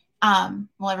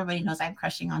 well, everybody knows I'm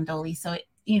crushing on Dolly, so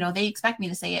they expect me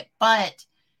to say it, but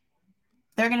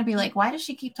they're gonna be like, why does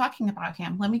she keep talking about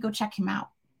him? Let me go check him out.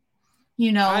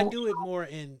 I do it more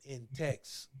in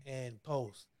text and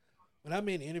posts. When I'm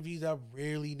in interviews, I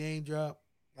rarely name drop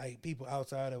like people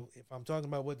outside of, if I'm talking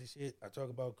about What the Shit, I talk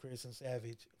about Chris and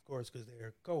Savage, of course, because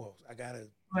they're co-hosts. I gotta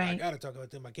talk about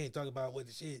them. I can't talk about What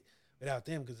the Shit without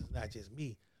them, because it's not just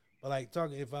me. But like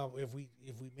talking, if we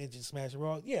mention Smash and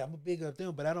Raw, yeah, I'm a big up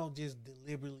them, but I don't just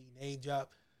deliberately name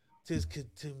drop. To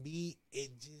me,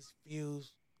 it just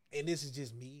feels, and this is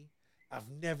just me, I've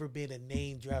never been a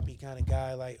name dropping kind of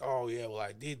guy. Like, oh yeah, well,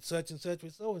 I did such and such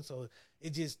with so and so. It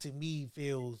just, to me,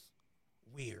 feels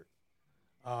weird.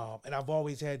 And I've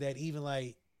always had that, even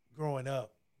like growing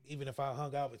up. Even if I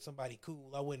hung out with somebody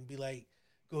cool, I wouldn't be like,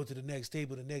 go to the next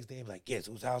table the next day and be like, guess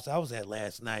whose house I was at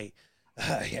last night.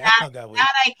 Yeah, I hung out with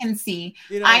that I can see.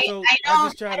 I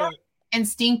just try to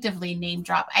instinctively name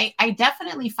drop. I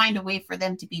definitely find a way for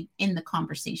them to be in the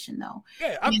conversation, though.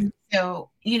 Yeah, so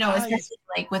especially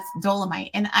like with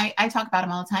Dolomite, and I talk about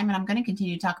him all the time, and I'm going to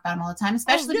continue to talk about him all the time,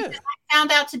 especially because I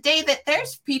found out today that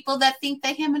there's people that think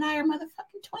that him and I are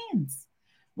motherfucking twins.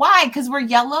 Why? Because we're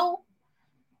yellow?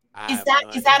 Is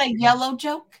no that a yellow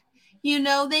joke? You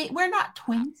know, we're not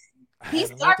twins.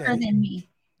 He's darker than me.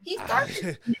 He's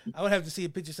darker. I would have to see a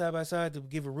picture side by side to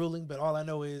give a ruling, but all I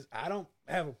know is I don't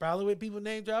have a problem with people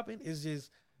name dropping.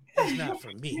 It's not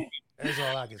for me. That's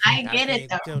all I can say. I get it,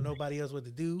 though. Tell nobody else what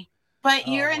to do. But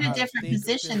you're in a different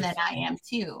position than I am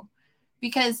too.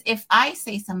 Because if I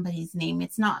say somebody's name,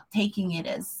 it's not taking it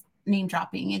as name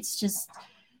dropping. It's just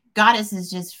Goddess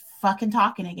is just fucking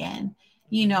talking again,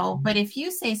 you know. But if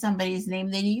you say somebody's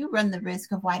name, then you run the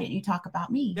risk of why didn't you talk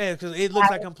about me? Yeah, because it looks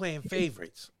like I'm playing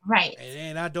favorites. Right.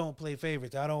 And I don't play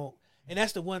favorites. And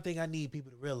that's the one thing I need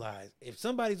people to realize. If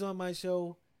somebody's on my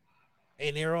show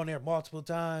and they're on there multiple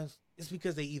times, it's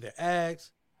because they either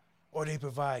ask or they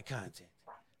provide content.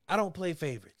 I don't play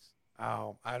favorites.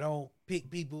 I don't pick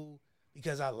people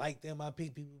because I like them. I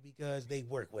pick people because they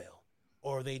work well,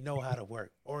 or they know how to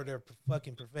work, or they're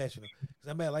fucking professional.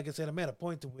 Because like I said, I'm at a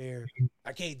point to where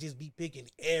I can't just be picking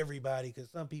everybody because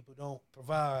some people don't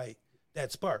provide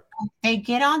that spark. They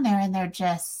get on there and they're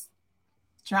just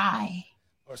dry.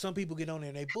 Or some people get on there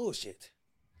and they bullshit.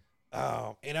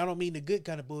 And I don't mean the good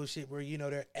kind of bullshit where, you know,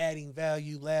 they're adding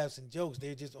value, laughs, and jokes.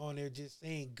 They're just on there just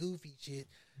saying goofy shit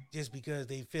just because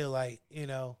they feel like, you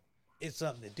know, it's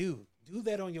something to do. Do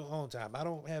that on your own time. I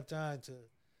don't have time to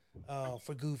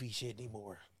for goofy shit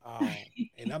anymore.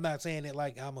 And I'm not saying it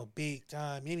like I'm a big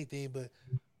time anything, but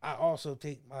I also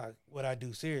take what I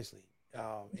do seriously.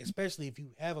 Especially if you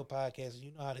have a podcast and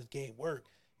you know how this game works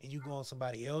and you go on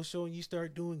somebody else's show and you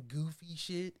start doing goofy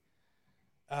shit.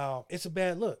 It's a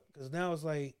bad look because now it's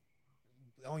like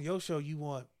on your show you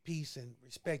want peace and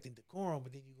respect and decorum,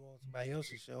 but then you go on somebody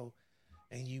else's show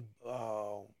and you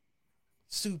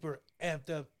super amped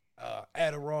up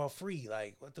Adderall free.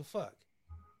 Like, what the fuck?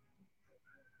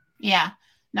 Yeah,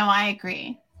 no, I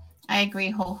agree. I agree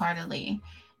wholeheartedly.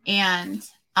 And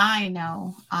I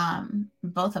know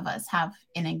both of us have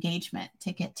an engagement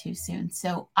to get to soon.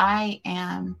 So I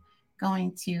am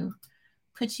going to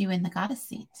put you in the goddess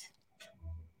seat.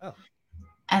 Oh.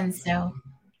 And so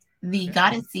the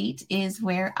goddess seat is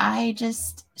where I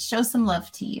just show some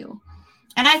love to you.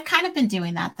 And I've kind of been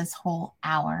doing that this whole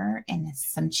hour and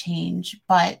some change.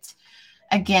 But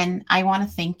again, I want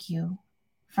to thank you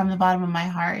from the bottom of my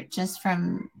heart, just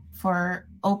for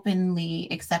openly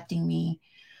accepting me.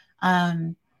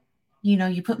 You know,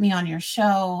 you put me on your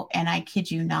show and I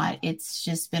kid you not, it's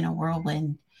just been a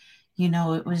whirlwind. You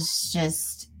know, it was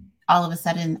just all of a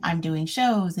sudden I'm doing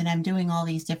shows and I'm doing all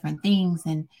these different things.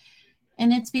 And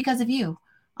it's because of you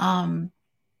and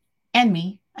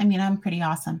me. I mean, I'm pretty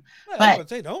awesome. Well, but I would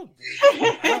say don't.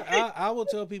 I will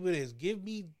tell people this. Give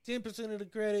me 10% of the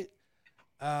credit.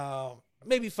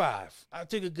 Maybe 5. I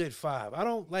took a good 5. I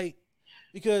don't like,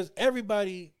 because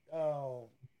everybody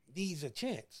needs a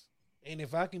chance. And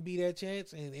if I can be that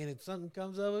chance and if something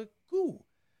comes of it, cool.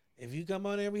 If you come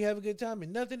on there and we have a good time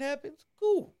and nothing happens,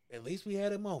 cool. At least we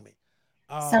had a moment.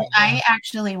 So I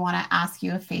actually want to ask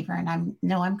you a favor, and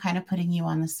I'm kind of putting you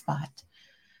on the spot.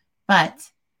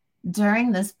 But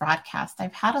during this broadcast,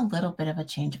 I've had a little bit of a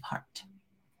change of heart.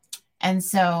 And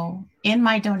so in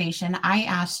my donation, I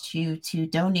asked you to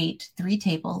donate 3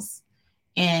 tables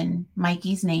in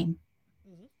Mikey's name.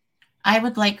 Mm-hmm. I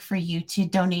would like for you to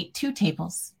donate 2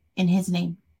 tables in his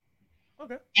name.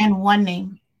 Okay. And 1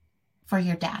 name for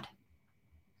your dad.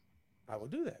 I will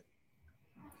do that.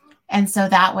 And so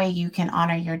that way you can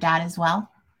honor your dad as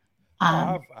well.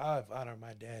 I've honored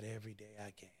my dad every day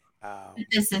I can.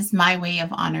 This is my way of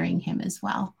honoring him as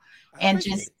well. And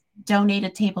just donate a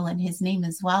table in his name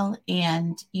as well.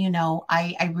 And, you know,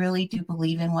 I really do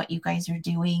believe in what you guys are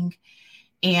doing.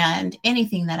 And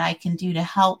anything that I can do to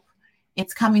help,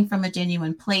 it's coming from a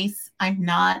genuine place. I'm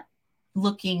not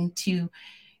looking to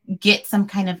get some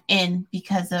kind of in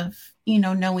because of, you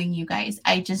know, knowing you guys.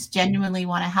 I just genuinely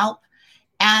want to help.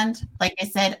 And like I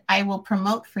said, I will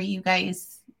promote for you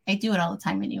guys. I do it all the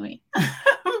time anyway,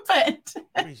 but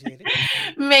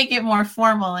make it more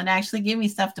formal and actually give me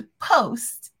stuff to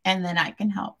post and then I can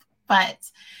help. But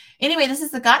anyway, this is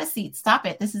the goddess seat. Stop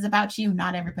it. This is about you,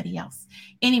 not everybody else.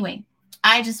 Anyway,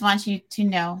 I just want you to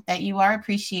know that you are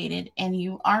appreciated and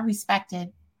you are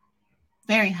respected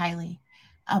very highly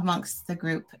amongst the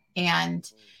group. And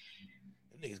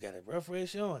that nigga's got a rough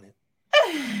ratio on it.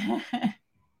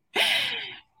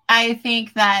 I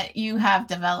think that you have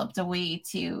developed a way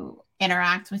to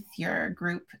interact with your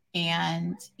group.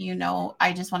 And, you know,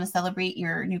 I just want to celebrate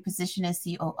your new position as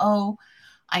COO.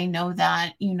 I know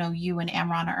that, you know, you and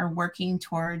Amron are working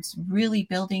towards really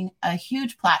building a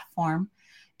huge platform.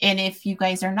 And if you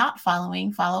guys are not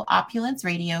following, follow Opulence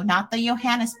Radio, not the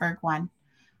Johannesburg one.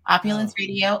 Opulence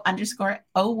Radio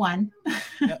 _01.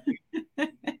 Yep. Got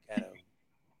a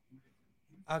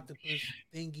octopus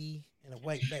thingy and a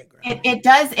white background. It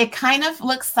does. It kind of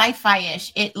looks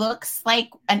sci-fi-ish. It looks like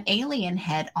an alien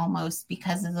head almost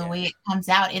because of the way it comes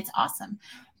out. It's awesome.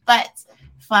 But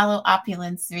follow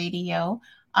Opulence Radio.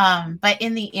 But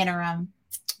in the interim,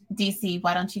 DC,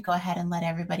 why don't you go ahead and let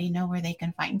everybody know where they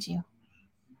can find you?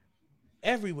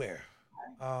 Everywhere.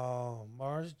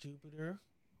 Mars, Jupiter,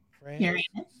 France,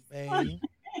 Spain,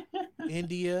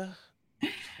 India,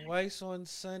 twice on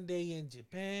Sunday in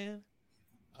Japan.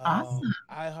 Awesome.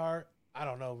 iHeart. I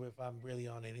don't know if I'm really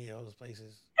on any of those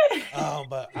places.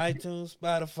 But iTunes,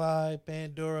 Spotify,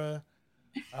 Pandora,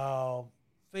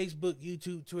 Facebook,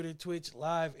 YouTube, Twitter, Twitch,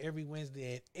 live every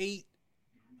Wednesday at 8.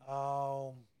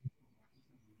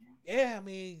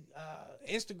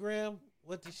 Instagram,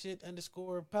 what the shit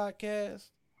 _podcast.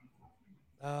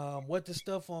 What the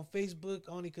stuff on Facebook,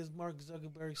 only because Mark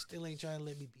Zuckerberg still ain't trying to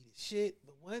let me be the shit.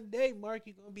 But one day, Mark,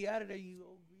 you're gonna be out of there, you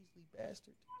old greasy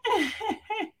bastard.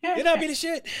 Then I'll be the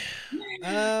shit.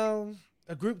 A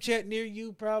group chat near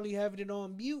you, probably having it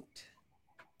on mute.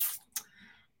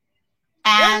 And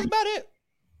that's about it.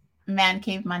 Man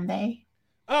Cave Monday.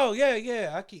 Oh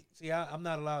yeah. I'm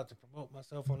not allowed to promote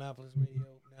myself on Opulence Radio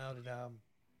now that I'm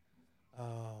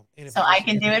so I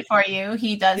can do it for you.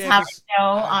 He does have a show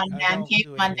on Man Cave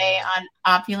Monday on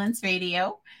Opulence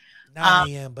Radio. 9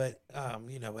 a.m. But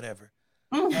whatever.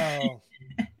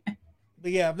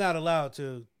 But yeah, I'm not allowed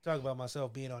to talk about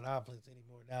myself being on Opulence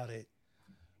anymore now that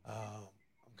I'm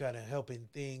kind of helping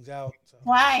things out. So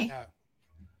why?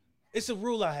 It's a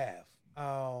rule I have.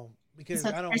 Because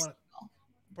I don't want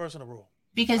personal rule.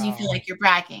 Because you feel like you're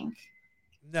bragging.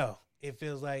 No, it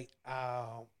feels like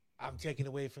I'm taking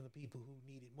away from the people who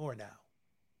need it more now.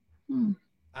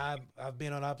 I've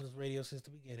been on Opulence Radio since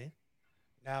the beginning.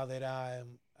 Now that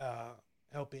I'm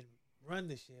helping run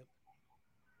the ship,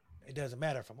 it doesn't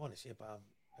matter if I'm on the ship. I'm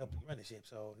helping run the ship.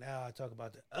 So now I talk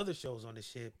about the other shows on the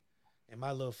ship, and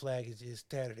my little flag is just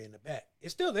tattered in the back.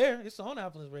 It's still there. It's on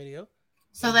Opulence Radio.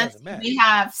 So we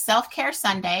have Self-Care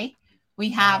Sunday. We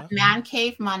have Man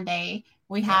Cave Monday.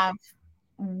 We have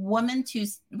Woman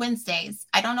Wednesdays.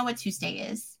 I don't know what Tuesday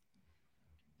is.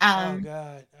 Oh my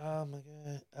God.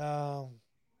 Now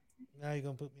you're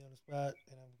gonna put me on the spot,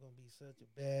 and I'm gonna be such a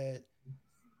bad.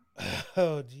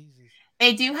 Oh Jesus.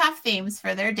 They do have themes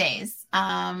for their days.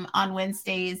 On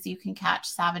Wednesdays, you can catch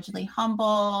Savagely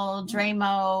Humble,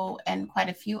 Dramo, and quite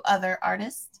a few other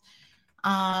artists.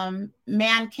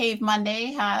 Man Cave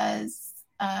Monday has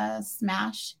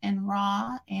Smash and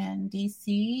Raw and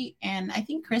DC, and I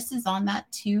think Chris is on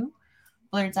that too.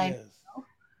 Blurred's Eye. Yes.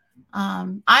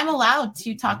 I'm allowed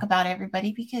to talk about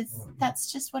everybody because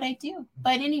that's just what I do.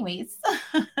 But anyways.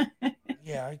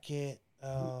 Yeah, I can't.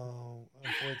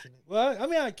 Unfortunately. Well, I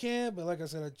mean, I can, but like I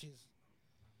said, I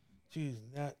choose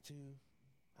not to.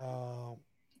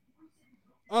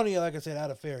 Only, like I said,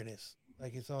 out of fairness.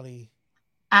 Like, it's only...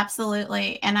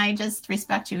 Absolutely. And I just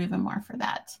respect you even more for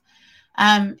that.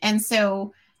 And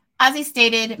so, as I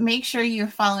stated, make sure you're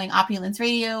following Opulence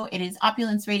Radio. It is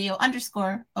Opulence Radio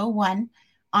 _01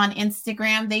 on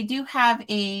Instagram. They do have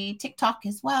a TikTok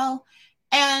as well.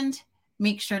 And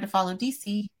make sure to follow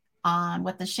DC on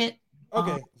What the Shit.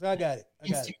 Okay, so I got it.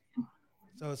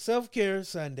 So Self-Care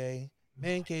Sunday,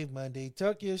 Man Cave Monday,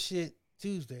 Talk Your Shit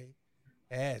Tuesday.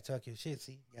 Talk Your Shit,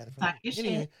 see? Got it from Talk Your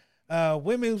Shit.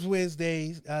 Women's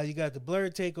Wednesdays. You got the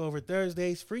Blurred Takeover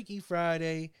Thursdays, Freaky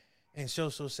Friday, and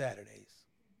Social Saturdays.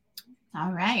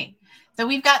 All right. So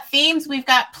we've got themes. We've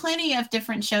got plenty of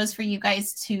different shows for you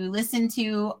guys to listen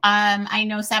to. I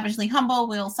know Savagely Humble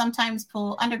will sometimes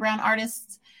pull underground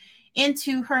artists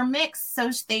into her mix so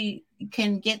they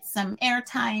can get some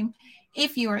airtime.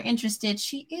 If you are interested,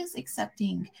 she is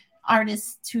accepting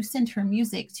artists to send her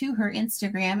music to her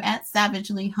Instagram at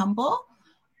Savagely Humble,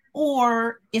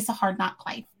 or It's a Hard Knock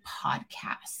Life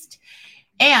podcast.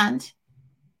 And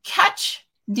catch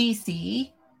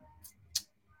DC.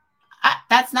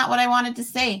 That's not what I wanted to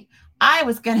say. I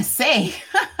was going to say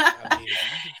I mean, you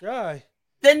can try.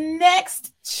 The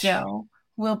next show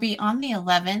will be on the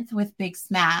 11th with Big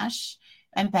Smash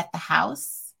and Bet the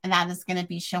House. And that is going to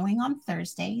be showing on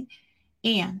Thursday.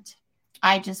 And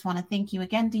I just want to thank you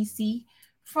again, DC,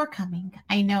 for coming.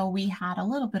 I know we had a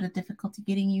little bit of difficulty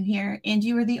getting you here, and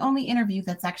you were the only interview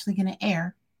that's actually going to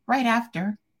air right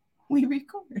after we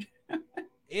record.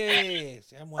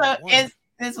 Yes.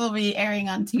 This will be airing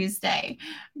on Tuesday.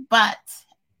 But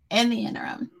in the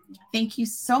interim, thank you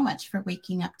so much for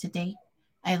waking up today.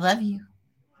 I love you.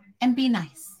 And be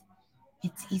nice.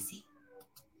 It's easy.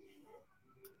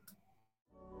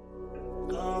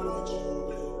 God, what you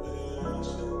been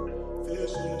missing.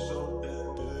 This is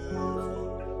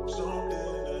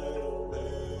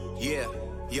Yeah,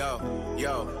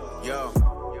 yo.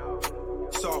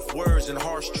 Soft words and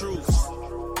harsh truths.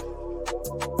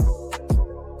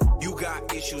 You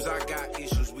got issues, I got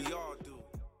issues.